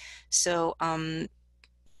policy. So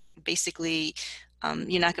basically,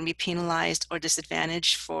 you're not going to be penalized or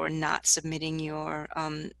disadvantaged for not submitting your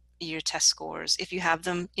test scores. If you have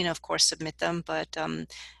them, of course, submit them. But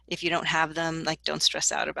if you don't have them, don't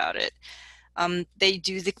stress out about it. They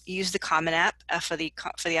do use the Common App for the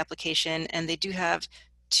application, and they do have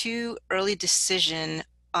 2 early decision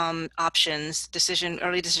options,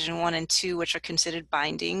 early decision 1 and 2, which are considered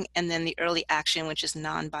binding, and then the early action, which is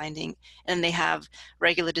non-binding, and they have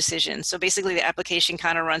regular decisions. So basically the application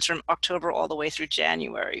kind of runs from October all the way through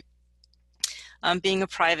January. Being a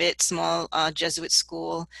private, small Jesuit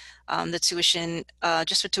school, the tuition,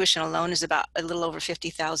 just for tuition alone, is about a little over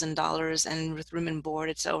 $50,000, and with room and board,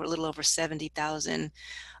 it's a little over $70,000.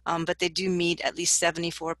 But they do meet at least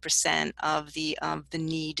 74% of the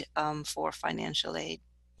need for financial aid.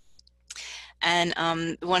 And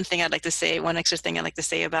one extra thing I'd like to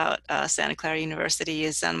say about Santa Clara University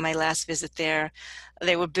is on my last visit there,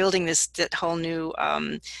 they were building that whole new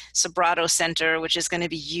Sobrato Center, which is going to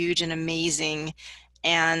be huge and amazing.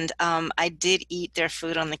 And I did eat their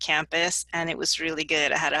food on the campus, and it was really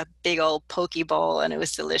good. I had a big old poke bowl, and it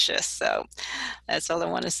was delicious. So that's all I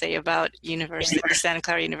want to say about Santa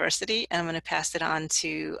Clara University. And I'm going to pass it on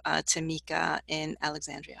to Tamika in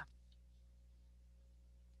Alexandria.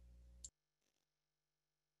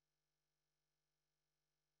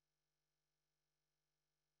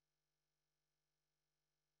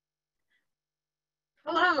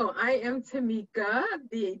 Hello, I am Tamika,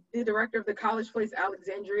 the director of the College Place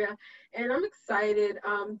Alexandria, and I'm excited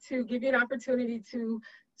to give you an opportunity to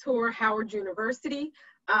tour Howard University.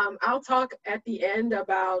 I'll talk at the end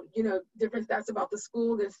about, different stats about the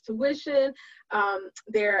school, this tuition,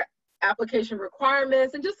 their application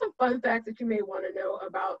requirements, and just some fun facts that you may want to know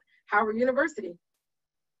about Howard University.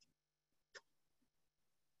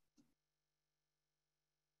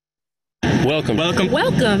 Welcome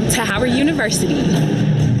to Howard University.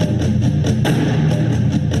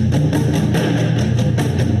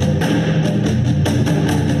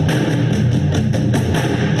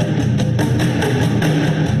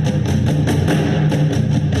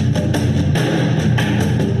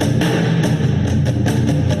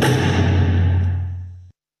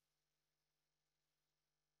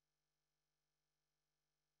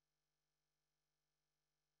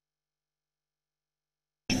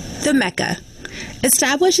 The Mecca.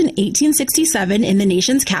 Established in 1867 in the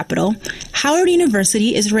nation's capital, Howard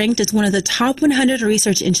University is ranked as one of the top 100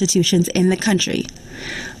 research institutions in the country.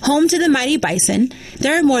 Home to the mighty Bison,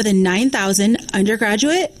 there are more than 9,000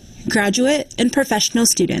 undergraduate, graduate, and professional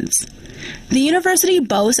students. The university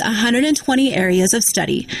boasts 120 areas of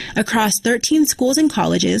study across 13 schools and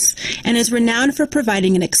colleges, and is renowned for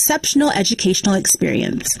providing an exceptional educational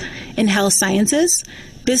experience in health sciences,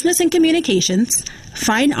 business and communications,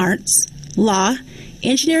 fine arts, law,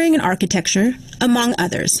 engineering and architecture, among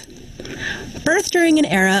others. Birthed during an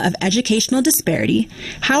era of educational disparity,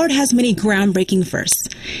 Howard has many groundbreaking firsts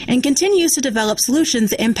and continues to develop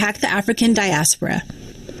solutions that impact the African diaspora.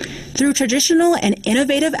 Through traditional and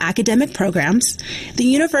innovative academic programs, the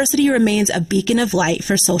university remains a beacon of light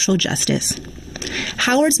for social justice.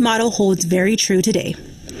 Howard's motto holds very true today: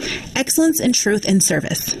 excellence in truth and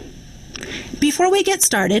service. Before we get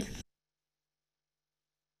started,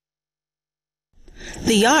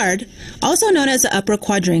 the Yard, also known as the Upper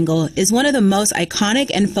Quadrangle, is one of the most iconic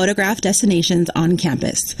and photographed destinations on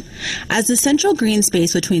campus. As the central green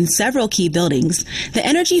space between several key buildings, the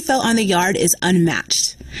energy felt on the Yard is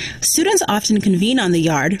unmatched. Students often convene on the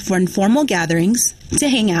Yard for informal gatherings, to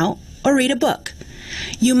hang out, or read a book.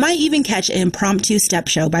 You might even catch an impromptu step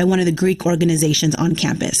show by one of the Greek organizations on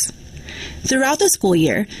campus. Throughout the school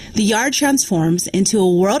year, the Yard transforms into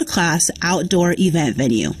a world-class outdoor event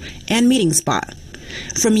venue and meeting spot.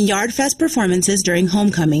 From Yard Fest performances during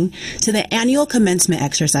homecoming to the annual commencement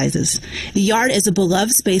exercises, the Yard is a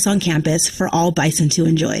beloved space on campus for all Bison to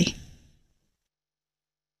enjoy.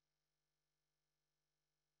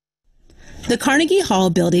 The Carnegie Hall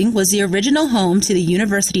building was the original home to the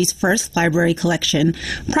university's first library collection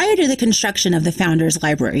prior to the construction of the Founders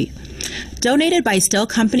Library. Donated by steel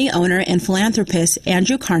company owner and philanthropist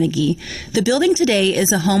Andrew Carnegie, the building today is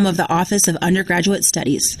the home of the Office of Undergraduate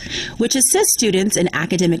Studies, which assists students in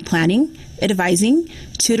academic planning, advising,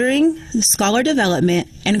 tutoring, scholar development,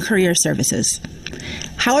 and career services.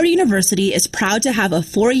 Howard University is proud to have a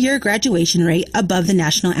 4-year graduation rate above the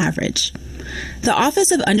national average. The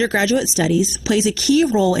Office of Undergraduate Studies plays a key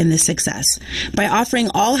role in this success by offering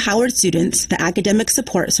all Howard students the academic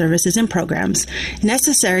support services and programs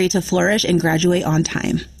necessary to flourish and graduate on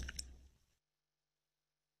time.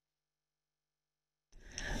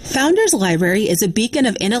 Founders Library is a beacon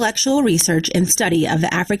of intellectual research and study of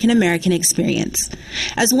the African American experience.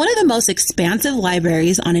 As one of the most expansive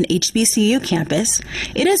libraries on an HBCU campus,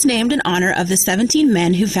 it is named in honor of the 17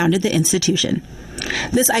 men who founded the institution.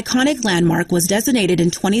 This iconic landmark was designated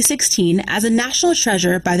in 2016 as a national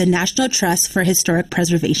treasure by the National Trust for Historic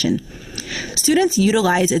Preservation. Students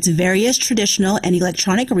utilize its various traditional and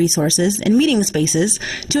electronic resources and meeting spaces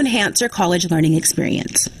to enhance their college learning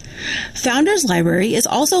experience. Founders Library is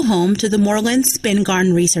also home to the Moreland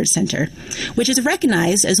Spingarn Research Center, which is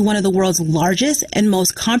recognized as one of the world's largest and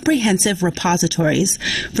most comprehensive repositories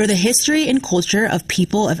for the history and culture of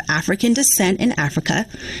people of African descent in Africa,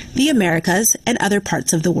 the Americas, and other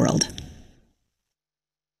parts of the world.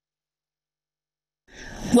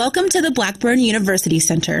 Welcome to the Blackburn University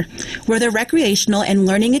Center, where the recreational and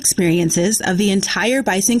learning experiences of the entire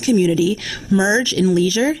Bison community merge in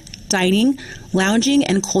leisure, dining, lounging,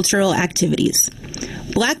 and cultural activities.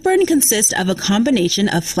 Blackburn consists of a combination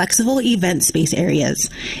of flexible event space areas,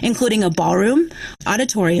 including a ballroom,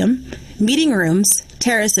 auditorium, meeting rooms,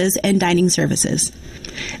 terraces, and dining services.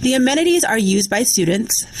 The amenities are used by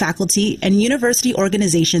students, faculty, and university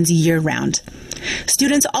organizations year-round.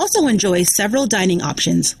 Students also enjoy several dining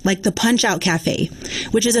options, like the Punch-Out Cafe,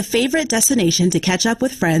 which is a favorite destination to catch up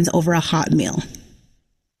with friends over a hot meal.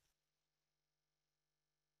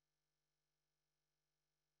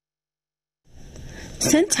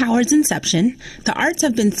 Since Howard's inception, the arts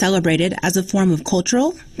have been celebrated as a form of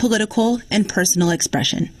cultural, political, and personal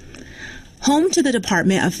expression. Home to the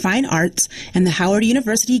Department of Fine Arts and the Howard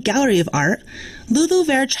University Gallery of Art, Lulu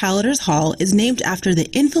Vare Childers Hall is named after the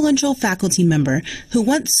influential faculty member who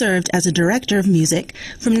once served as a director of music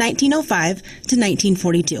from 1905 to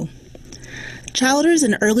 1942. Childers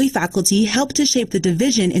and early faculty helped to shape the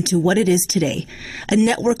division into what it is today, a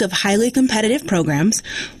network of highly competitive programs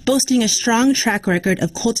boasting a strong track record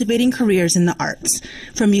of cultivating careers in the arts,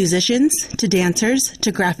 from musicians to dancers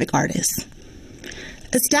to graphic artists.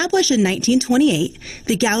 Established in 1928,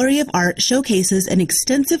 the Gallery of Art showcases an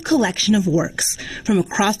extensive collection of works from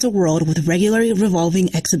across the world with regularly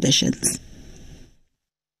revolving exhibitions.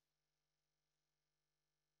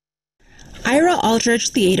 Ira Aldridge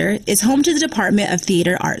Theater is home to the Department of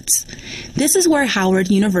Theater Arts. This is where Howard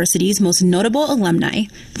University's most notable alumni,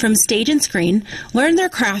 from stage and screen, learned their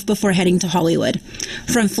craft before heading to Hollywood,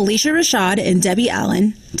 from Felicia Rashad and Debbie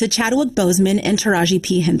Allen to Chadwick Boseman and Taraji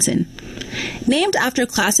P. Henson. Named after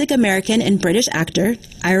classic American and British actor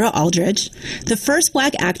Ira Aldridge, the first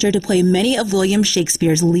Black actor to play many of William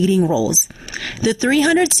Shakespeare's leading roles. The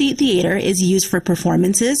 300-seat theater is used for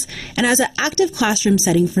performances and as an active classroom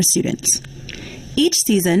setting for students. Each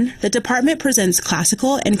season, the department presents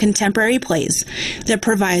classical and contemporary plays that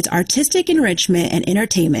provides artistic enrichment and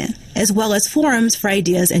entertainment, as well as forums for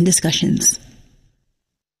ideas and discussions.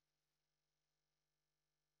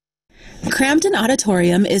 Cramden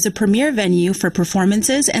Auditorium is a premier venue for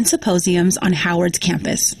performances and symposiums on Howard's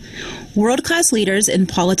campus. World-class leaders in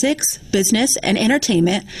politics, business, and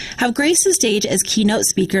entertainment have graced the stage as keynote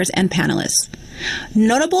speakers and panelists.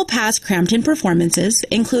 Notable past Crampton performances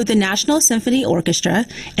include the National Symphony Orchestra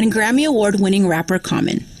and Grammy Award-winning rapper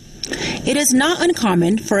Common. It is not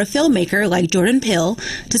uncommon for a filmmaker like Jordan Peele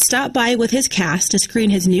to stop by with his cast to screen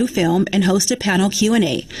his new film and host a panel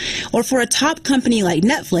Q&A, or for a top company like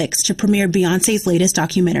Netflix to premiere Beyoncé's latest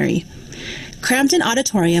documentary. Crampton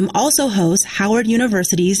Auditorium also hosts Howard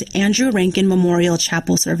University's Andrew Rankin Memorial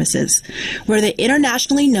Chapel services, where the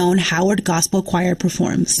internationally known Howard Gospel Choir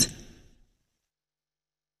performs.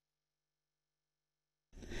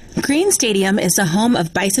 Green Stadium is the home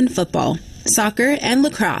of Bison football, soccer, and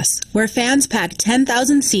lacrosse, where fans pack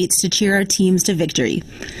 10,000 seats to cheer our teams to victory.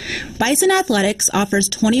 Bison Athletics offers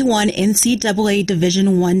 21 NCAA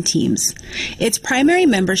Division I teams. Its primary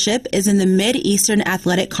membership is in the Mid-Eastern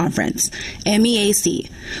Athletic Conference, MEAC,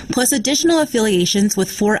 plus additional affiliations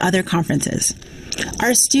with 4 other conferences.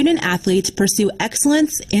 Our student athletes pursue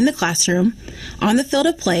excellence in the classroom, on the field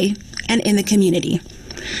of play, and in the community.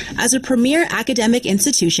 As a premier academic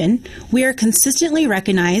institution, we are consistently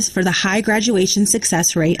recognized for the high graduation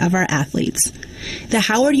success rate of our athletes. The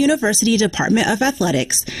Howard University Department of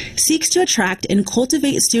Athletics seeks to attract and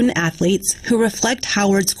cultivate student athletes who reflect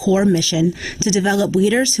Howard's core mission to develop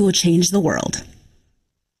leaders who will change the world.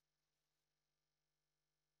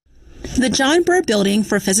 The John Burr Building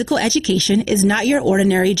for Physical Education is not your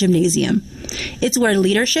ordinary gymnasium. It's where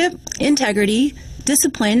leadership, integrity,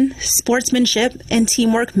 discipline, sportsmanship, and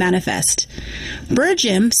teamwork manifest. Burr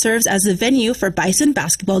Gym serves as the venue for Bison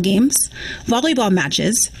basketball games, volleyball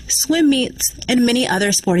matches, swim meets, and many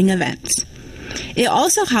other sporting events. It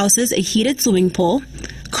also houses a heated swimming pool,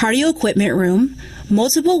 cardio equipment room,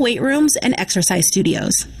 multiple weight rooms, and exercise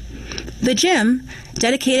studios. The gym,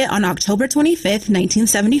 dedicated on October 25,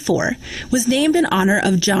 1974, was named in honor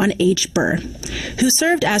of John H. Burr, who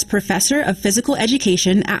served as professor of physical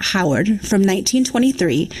education at Howard from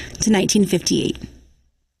 1923 to 1958.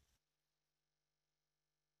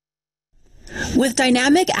 With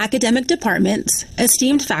dynamic academic departments,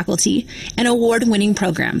 esteemed faculty, and award-winning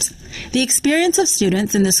programs, the experience of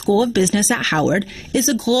students in the School of Business at Howard is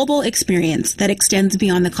a global experience that extends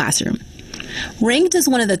beyond the classroom. Ranked as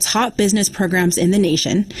one of the top business programs in the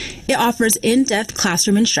nation, it offers in-depth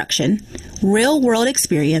classroom instruction, real-world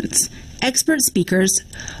experience, expert speakers,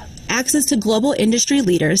 access to global industry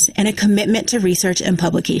leaders, and a commitment to research and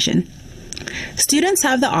publication. Students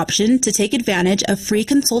have the option to take advantage of free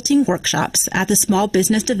consulting workshops at the Small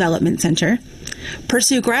Business Development Center,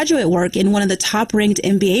 pursue graduate work in one of the top-ranked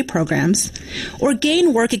MBA programs, or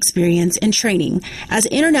gain work experience and training as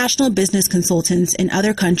international business consultants in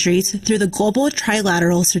other countries through the Global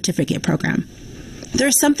Trilateral Certificate Program.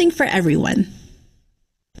 There's something for everyone.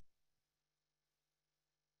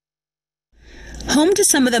 Home to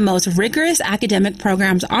some of the most rigorous academic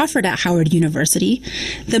programs offered at Howard University,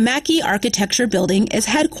 the Mackey Architecture Building is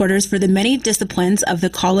headquarters for the many disciplines of the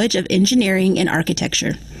College of Engineering and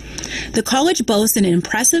Architecture. The college boasts an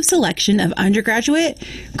impressive selection of undergraduate,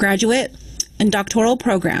 graduate, and doctoral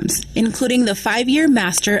programs, including the 5-year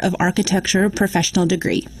Master of Architecture professional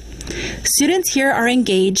degree. Students here are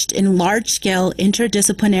engaged in large-scale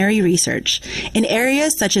interdisciplinary research in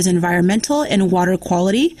areas such as environmental and water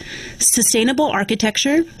quality, sustainable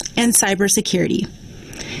architecture, and cybersecurity.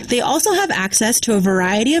 They also have access to a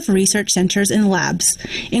variety of research centers and labs,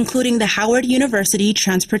 including the Howard University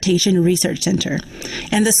Transportation Research Center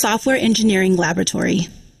and the Software Engineering Laboratory.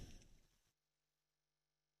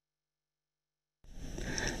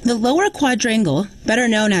 The Lower Quadrangle, better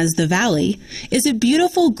known as the Valley, is a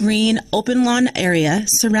beautiful green, open lawn area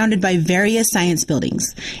surrounded by various science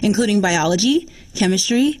buildings, including biology,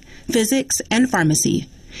 chemistry, physics, and pharmacy.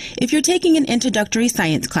 If you're taking an introductory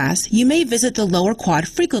science class, you may visit the Lower Quad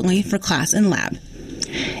frequently for class and lab.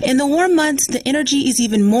 In the warm months, the energy is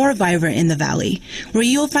even more vibrant in the Valley, where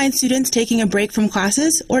you'll find students taking a break from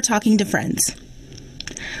classes or talking to friends.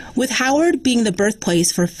 With Howard being the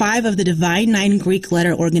birthplace for 5 of the Divine 9 Greek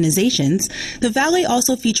letter organizations, the Valley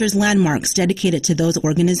also features landmarks dedicated to those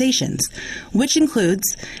organizations, which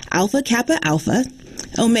includes Alpha Kappa Alpha,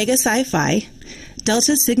 Omega Psi Phi,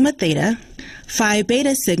 Delta Sigma Theta, Phi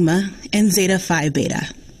Beta Sigma, and Zeta Phi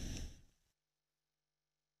Beta.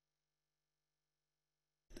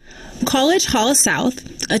 College Hall South,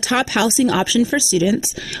 a top housing option for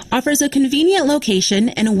students, offers a convenient location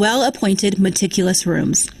and well-appointed meticulous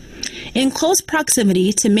rooms. In close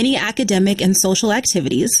proximity to many academic and social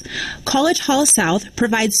activities, College Hall South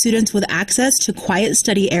provides students with access to quiet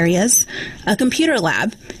study areas, a computer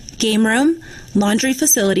lab, game room, laundry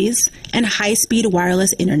facilities, and high-speed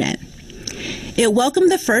wireless internet. It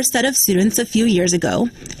welcomed the first set of students a few years ago,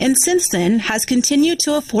 and since then has continued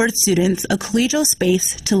to afford students a collegial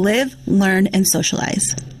space to live, learn, and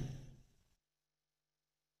socialize.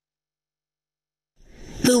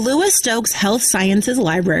 The Lewis Stokes Health Sciences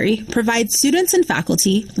Library provides students and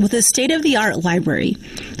faculty with a state-of-the-art library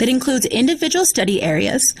that includes individual study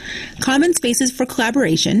areas, common spaces for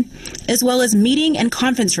collaboration, as well as meeting and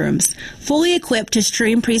conference rooms, fully equipped to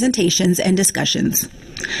stream presentations and discussions.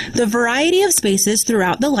 The variety of spaces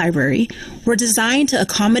throughout the library were designed to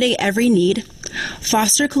accommodate every need,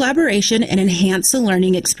 foster collaboration, and enhance the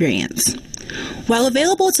learning experience. While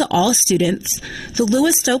available to all students, the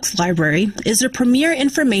Lewis Stokes Library is a premier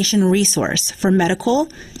information resource for medical,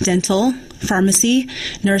 dental, pharmacy,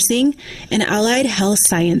 nursing, and allied health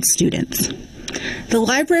science students. The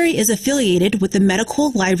library is affiliated with the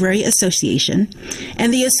Medical Library Association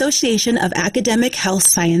and the Association of Academic Health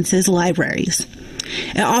Sciences Libraries.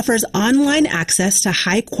 It offers online access to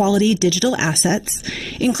high-quality digital assets,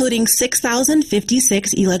 including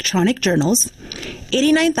 6,056 electronic journals,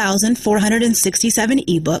 89,467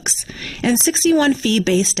 ebooks, and 61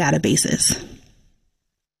 fee-based databases.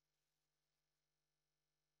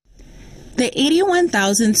 The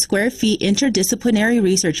 81,000 square feet interdisciplinary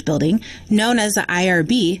research building, known as the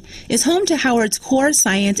IRB, is home to Howard's core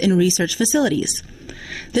science and research facilities.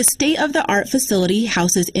 The state-of-the-art facility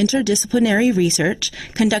houses interdisciplinary research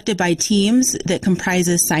conducted by teams that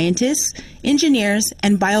comprises scientists, engineers,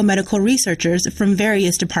 and biomedical researchers from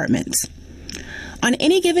various departments. On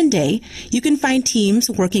any given day, you can find teams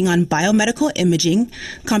working on biomedical imaging,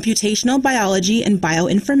 computational biology and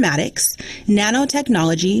bioinformatics,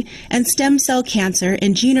 nanotechnology, and stem cell cancer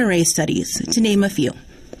and gene array studies, to name a few.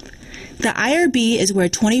 The IRB is where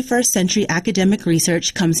 21st century academic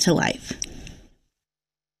research comes to life.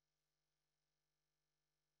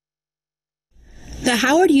 The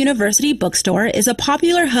Howard University Bookstore is a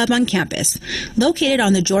popular hub on campus, located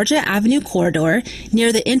on the Georgia Avenue corridor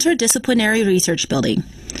near the Interdisciplinary Research Building.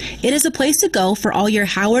 It is a place to go for all your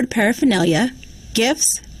Howard paraphernalia,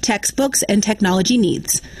 gifts, textbooks, and technology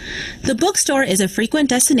needs. The bookstore is a frequent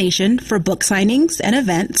destination for book signings and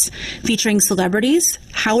events featuring celebrities,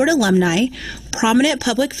 Howard alumni, prominent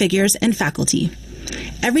public figures, and faculty.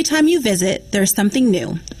 Every time you visit, there's something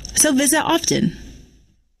new, so visit often.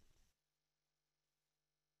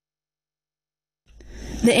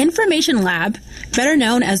 The Information Lab, better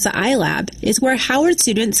known as the iLab, is where Howard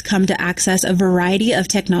students come to access a variety of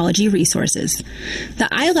technology resources. The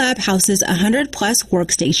iLab houses 100-plus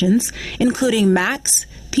workstations, including Macs,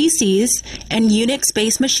 PCs, and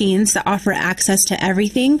Unix-based machines that offer access to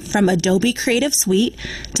everything from Adobe Creative Suite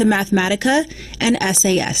to Mathematica and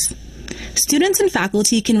SAS. Students and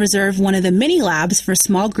faculty can reserve one of the mini labs for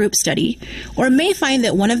small group study, or may find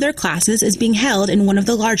that one of their classes is being held in one of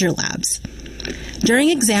the larger labs.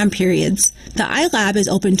 During exam periods, the iLab is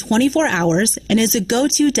open 24 hours and is a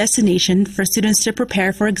go-to destination for students to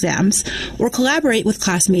prepare for exams or collaborate with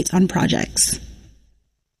classmates on projects.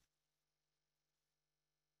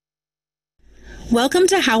 Welcome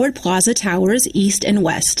to Howard Plaza Towers East and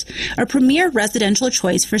West, a premier residential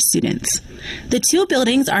choice for students. The two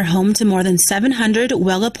buildings are home to more than 700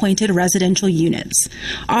 well-appointed residential units,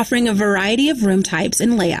 offering a variety of room types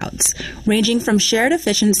and layouts, ranging from shared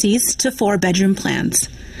efficiencies to 4-bedroom plans.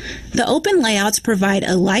 The open layouts provide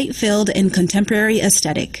a light-filled and contemporary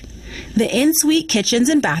aesthetic. The in-suite kitchens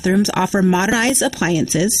and bathrooms offer modernized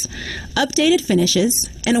appliances, updated finishes,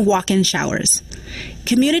 and walk-in showers.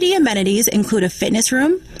 Community amenities include a fitness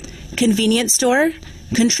room, convenience store,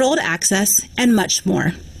 controlled access, and much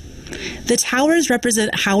more. The towers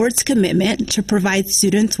represent Howard's commitment to provide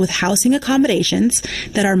students with housing accommodations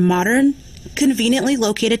that are modern, conveniently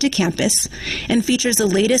located to campus, and features the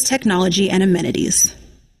latest technology and amenities.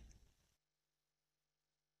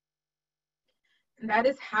 And that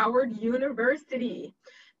is Howard University.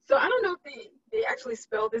 So I don't know if they actually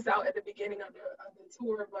spelled this out at the beginning of the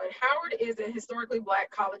tour, but Howard is a historically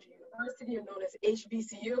Black college university known as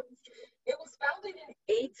HBCU. It was founded in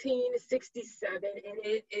 1867, and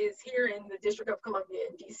it is here in the District of Columbia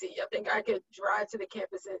in DC. I think I could drive to the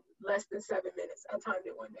campus in less than 7 minutes. I timed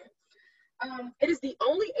it one day. It is the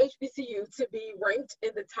only HBCU to be ranked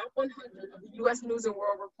in the top 100 of the U.S. News and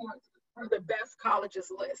World Report for the best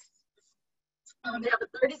colleges list. They have a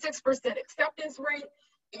 36% acceptance rate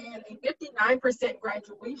and a 59%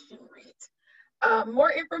 graduation rate.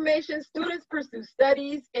 More information, students pursue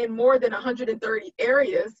studies in more than 130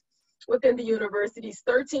 areas within the university's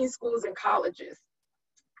 13 schools and colleges.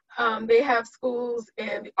 They have schools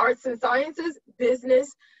in the arts and sciences,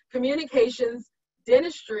 business, communications,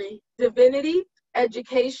 dentistry, divinity,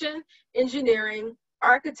 education, engineering,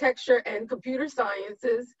 architecture and computer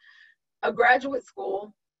sciences, a graduate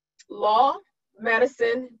school, law,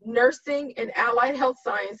 medicine, nursing, and allied health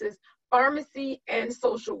sciences, pharmacy, and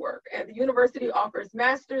social work. And the university offers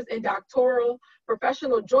master's and doctoral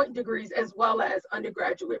professional joint degrees as well as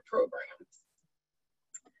undergraduate programs.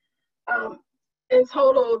 In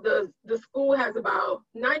total, the school has about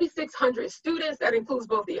 9,600 students. That includes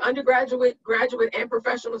both the undergraduate, graduate, and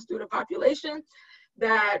professional student population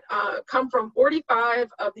that come from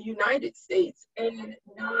 45 of the United States and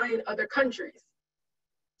 9 other countries.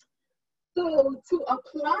 So to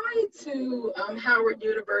apply to Howard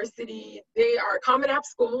University, they are a Common App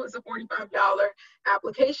school. It's a $45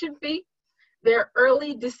 application fee. Their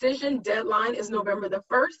early decision deadline is November the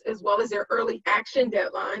 1st, as well as their early action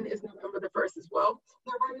deadline is November the 1st as well.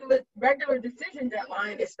 Their regular decision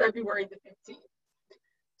deadline is February the 15th.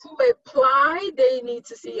 To apply, they need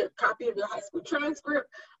to see a copy of your high school transcript,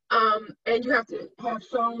 and you have to have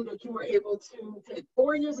shown that you were able to take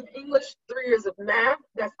 4 years of English, 3 years of math,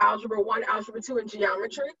 that's Algebra 1, Algebra 2, and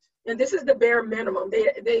geometry. And this is the bare minimum.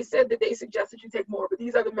 They said that they suggested you take more, but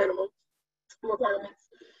these are the minimum requirements.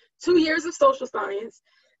 2 years of social science,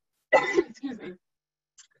 excuse me,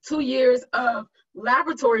 2 years of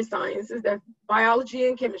laboratory sciences, that's biology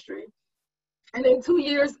and chemistry, and then 2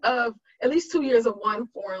 years of, at least 2 years of one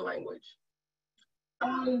foreign language.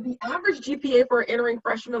 The average GPA for entering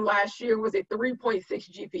freshman last year was a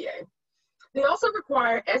 3.6 GPA. They also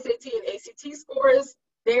require SAT and ACT scores.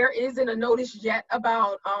 There isn't a notice yet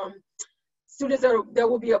about students that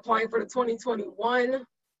will be applying for the 2021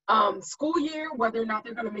 school year, whether or not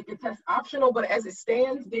they're going to make the test optional, but as it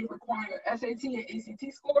stands, they require SAT and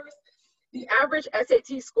ACT scores. The average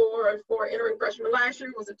SAT score for entering freshman last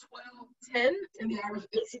year was a 1210, and the average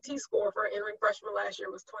ACT score for entering freshman last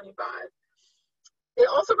year was 25. They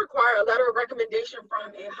also require a letter of recommendation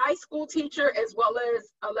from a high school teacher, as well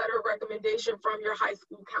as a letter of recommendation from your high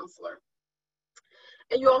school counselor.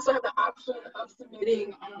 And you also have the option of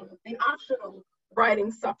submitting an optional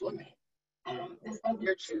writing supplement of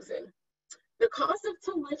your choosing. The cost of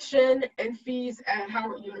tuition and fees at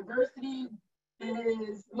Howard University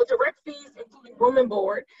is, with direct fees, including room and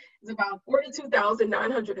board, is about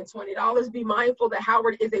 $42,920. Be mindful that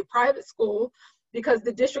Howard is a private school because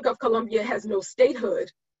the District of Columbia has no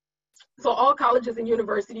statehood. So all colleges and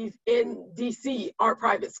universities in DC are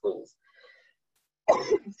private schools.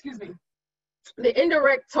 Excuse me. The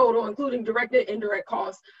indirect total, including direct and indirect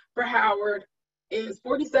costs for Howard, is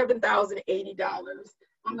 $47,080.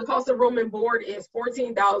 The cost of room and board is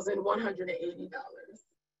 $14,180.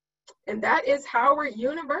 And that is Howard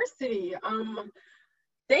University.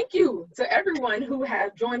 Thank you to everyone who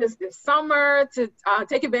has joined us this summer to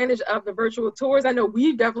take advantage of the virtual tours. I know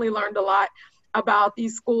we've definitely learned a lot about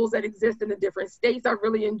these schools that exist in the different states. I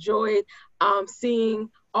really enjoyed seeing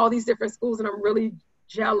all these different schools, and I'm really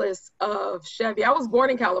jealous of Chevy. I was born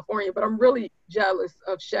in California, but I'm really jealous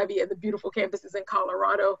of Chevy and the beautiful campuses in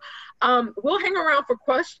Colorado. We will hang around for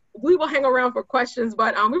questions,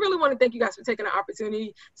 but we really want to thank you guys for taking the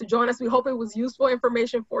opportunity to join us. We hope it was useful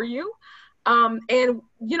information for you. And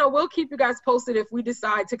you know, we'll keep you guys posted if we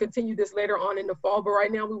decide to continue this later on in the fall, but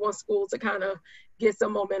right now we want school to kind of get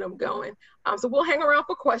some momentum going. So we'll hang around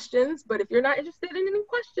for questions, but if you're not interested in any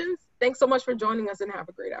questions, thanks so much for joining us and have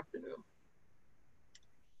a great afternoon.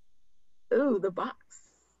 Ooh, the box.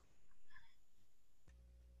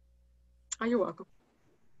 Oh, you're welcome.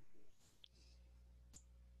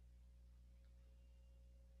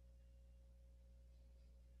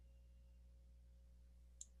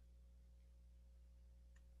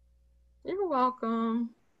 You're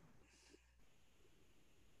welcome.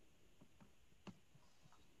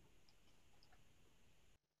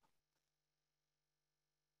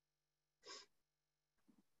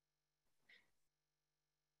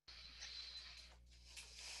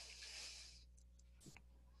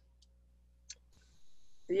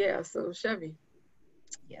 Yeah, so Chevy.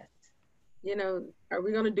 Yes. You know, are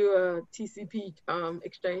we gonna do a TCP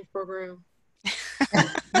exchange program?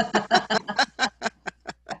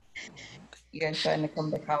 You guys trying to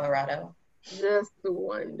come to Colorado? Just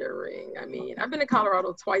wondering. I mean, I've been to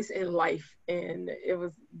Colorado twice in life, and it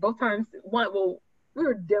was both times. We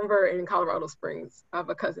were Denver and Colorado Springs. I have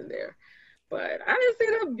a cousin there, but I didn't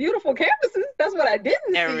see the beautiful campuses. That's what I didn't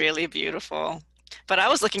see. They're really beautiful. But I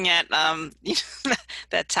was looking at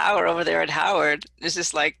that tower over there at Howard. It's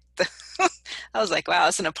just like, I was like, wow,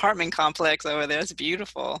 it's an apartment complex over there. It's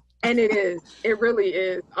beautiful. And it is. It really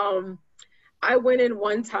is. I went in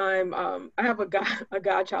one time. I have a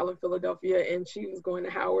godchild in Philadelphia, and she was going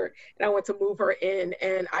to Howard, and I went to move her in,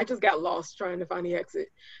 and I just got lost trying to find the exit.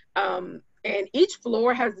 and each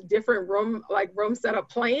floor has a different room setup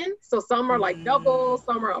plan. So some are like double,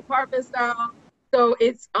 some are apartment style. So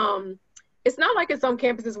it's not like in some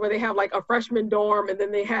campuses where they have like a freshman dorm and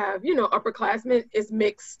then they have, you know, upperclassmen. It's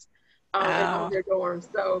mixed in all their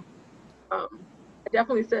dorms. So I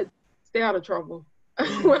definitely said stay out of trouble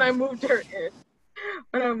when I moved her in.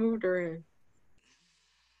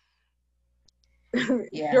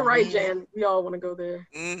 Yeah, You're right, Jan. We all want to go there.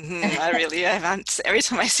 I really have. Every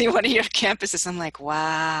time I see one of your campuses, I'm like,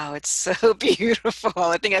 wow, it's so beautiful.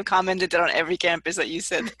 I think I've commented on every campus that you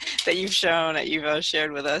said that you've shown, that you've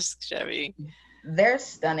shared with us, Chevy. They're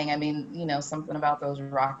stunning. I mean, you know, something about those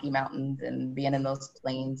Rocky Mountains and being in those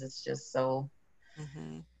plains, it's just so,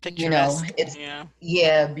 you know, it's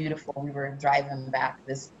beautiful. We were driving back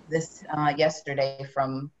this yesterday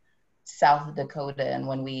from South Dakota, and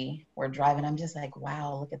when we were driving, I'm just like,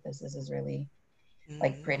 wow, look at this. This is really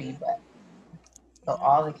like pretty. But so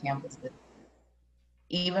all the campuses,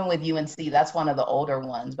 even with UNC, that's one of the older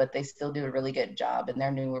ones, but they still do a really good job, and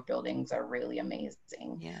their newer buildings are really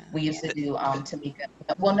amazing. Yeah. We used to do Tamika.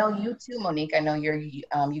 Well, no, you too, Monique. I know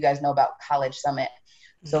you guys know about College Summit.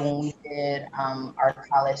 So when we did our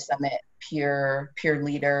College Summit peer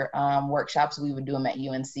leader workshops, we would do them at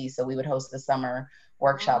UNC. So we would host the summer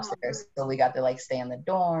workshops there. So we got to like stay in the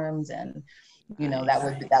dorms, and you know, that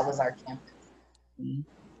was our campus.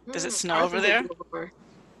 Does it snow over there?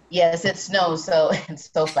 Yes, it snows. So it's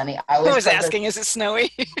so funny. I was asking, is it snowy?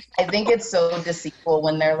 I think it's so deceitful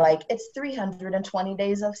when they're like, it's 320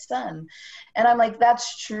 days of sun. And I'm like,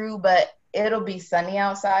 that's true, but it'll be sunny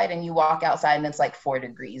outside and you walk outside and it's like 4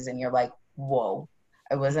 degrees and you're like, whoa,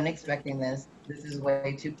 I wasn't expecting this. This is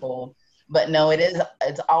way too cold. But no,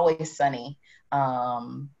 it's always sunny. But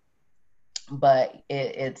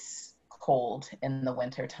it's cold in the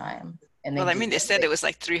winter time. And well, I mean, they said it was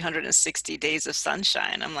like 360 days of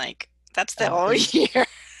sunshine. I'm like, that's the whole year.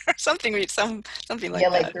 something like that. Yeah,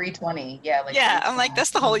 like 320. Yeah, like I'm like,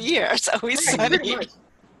 that's the whole year. It's always sunny.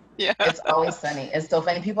 Yeah. It's always sunny. It's so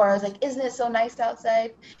funny. People are always like, isn't it so nice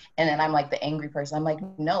outside? And then I'm like the angry person. I'm like,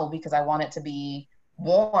 no, because I want it to be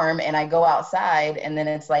warm, and I go outside and then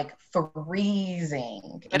it's like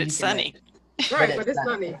freezing. But it's sunny. Right, but it's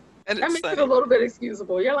sunny. That makes it a little bit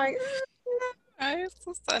excusable. You're like, it's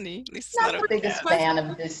so sunny. At least not the biggest fan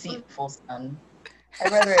of deceitful sun.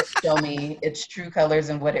 I'd rather it show me its true colors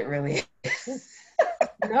and what it really is.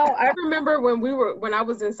 No, I remember when I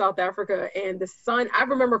was in South Africa and the sun, I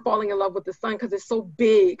remember falling in love with the sun because it's so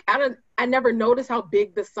big. I never noticed how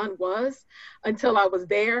big the sun was until I was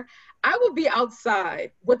there. I would be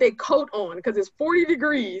outside with a coat on because it's 40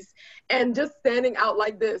 degrees and just standing out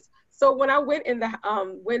like this. So when I went in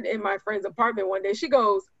my friend's apartment one day, she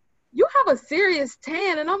goes, "You have a serious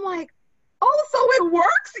tan." And I'm like, "Oh, so it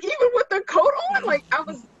works even with the coat on?" Like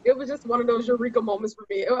it was just one of those eureka moments for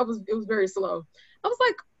me. It was very slow. I was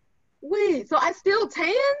like, wait, so I still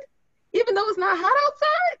tanned even though it's not hot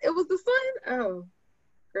outside? It was the sun? Oh,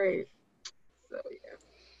 great. So yeah.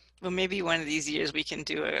 Well, maybe one of these years we can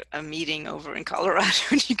do a meeting over in Colorado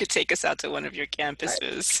and you could take us out to one of your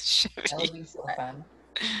campuses. That would be so fun.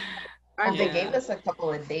 They gave us a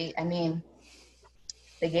couple of days. I mean,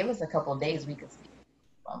 they gave us a couple of days we could see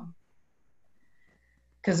them.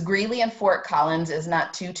 Because Greeley and Fort Collins is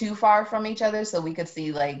not too far from each other, so we could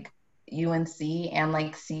see like UNC and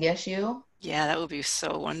like CSU. Yeah, that would be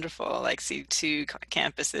so wonderful. Like see 2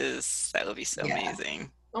 campuses. That would be so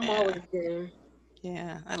amazing. I'm always there.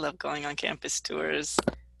 Yeah, I love going on campus tours.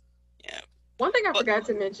 Yeah. One thing I forgot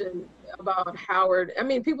to mention about Howard, I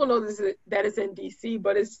mean, people know that it's in DC,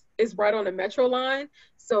 but it's right on the metro line.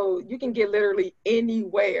 So you can get literally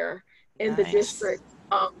anywhere in the district.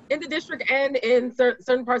 In the district and in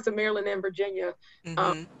certain parts of Maryland and Virginia,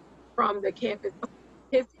 from the campus.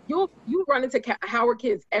 You run into Howard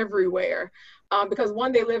kids everywhere, because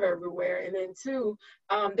 1, they live everywhere, and then 2,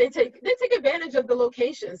 they take advantage of the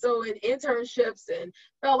location. So in internships and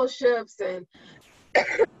fellowships and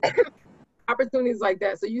opportunities like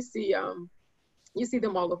that. So you see them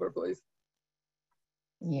all over the place.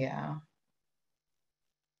 Yeah.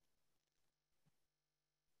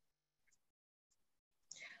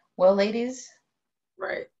 Well, ladies.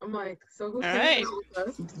 Right. I'm like, so who's right. with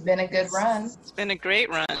us? It's been a good run. It's been a great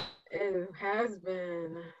run. It has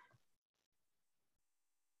been.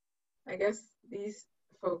 I guess these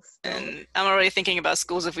folks. And I'm already thinking about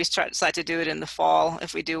schools if we decide to do it in the fall.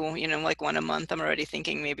 If we do, like 1 a month, I'm already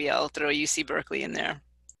thinking maybe I'll throw UC Berkeley in there.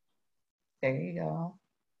 There you go.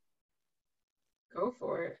 Go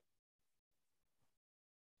for it.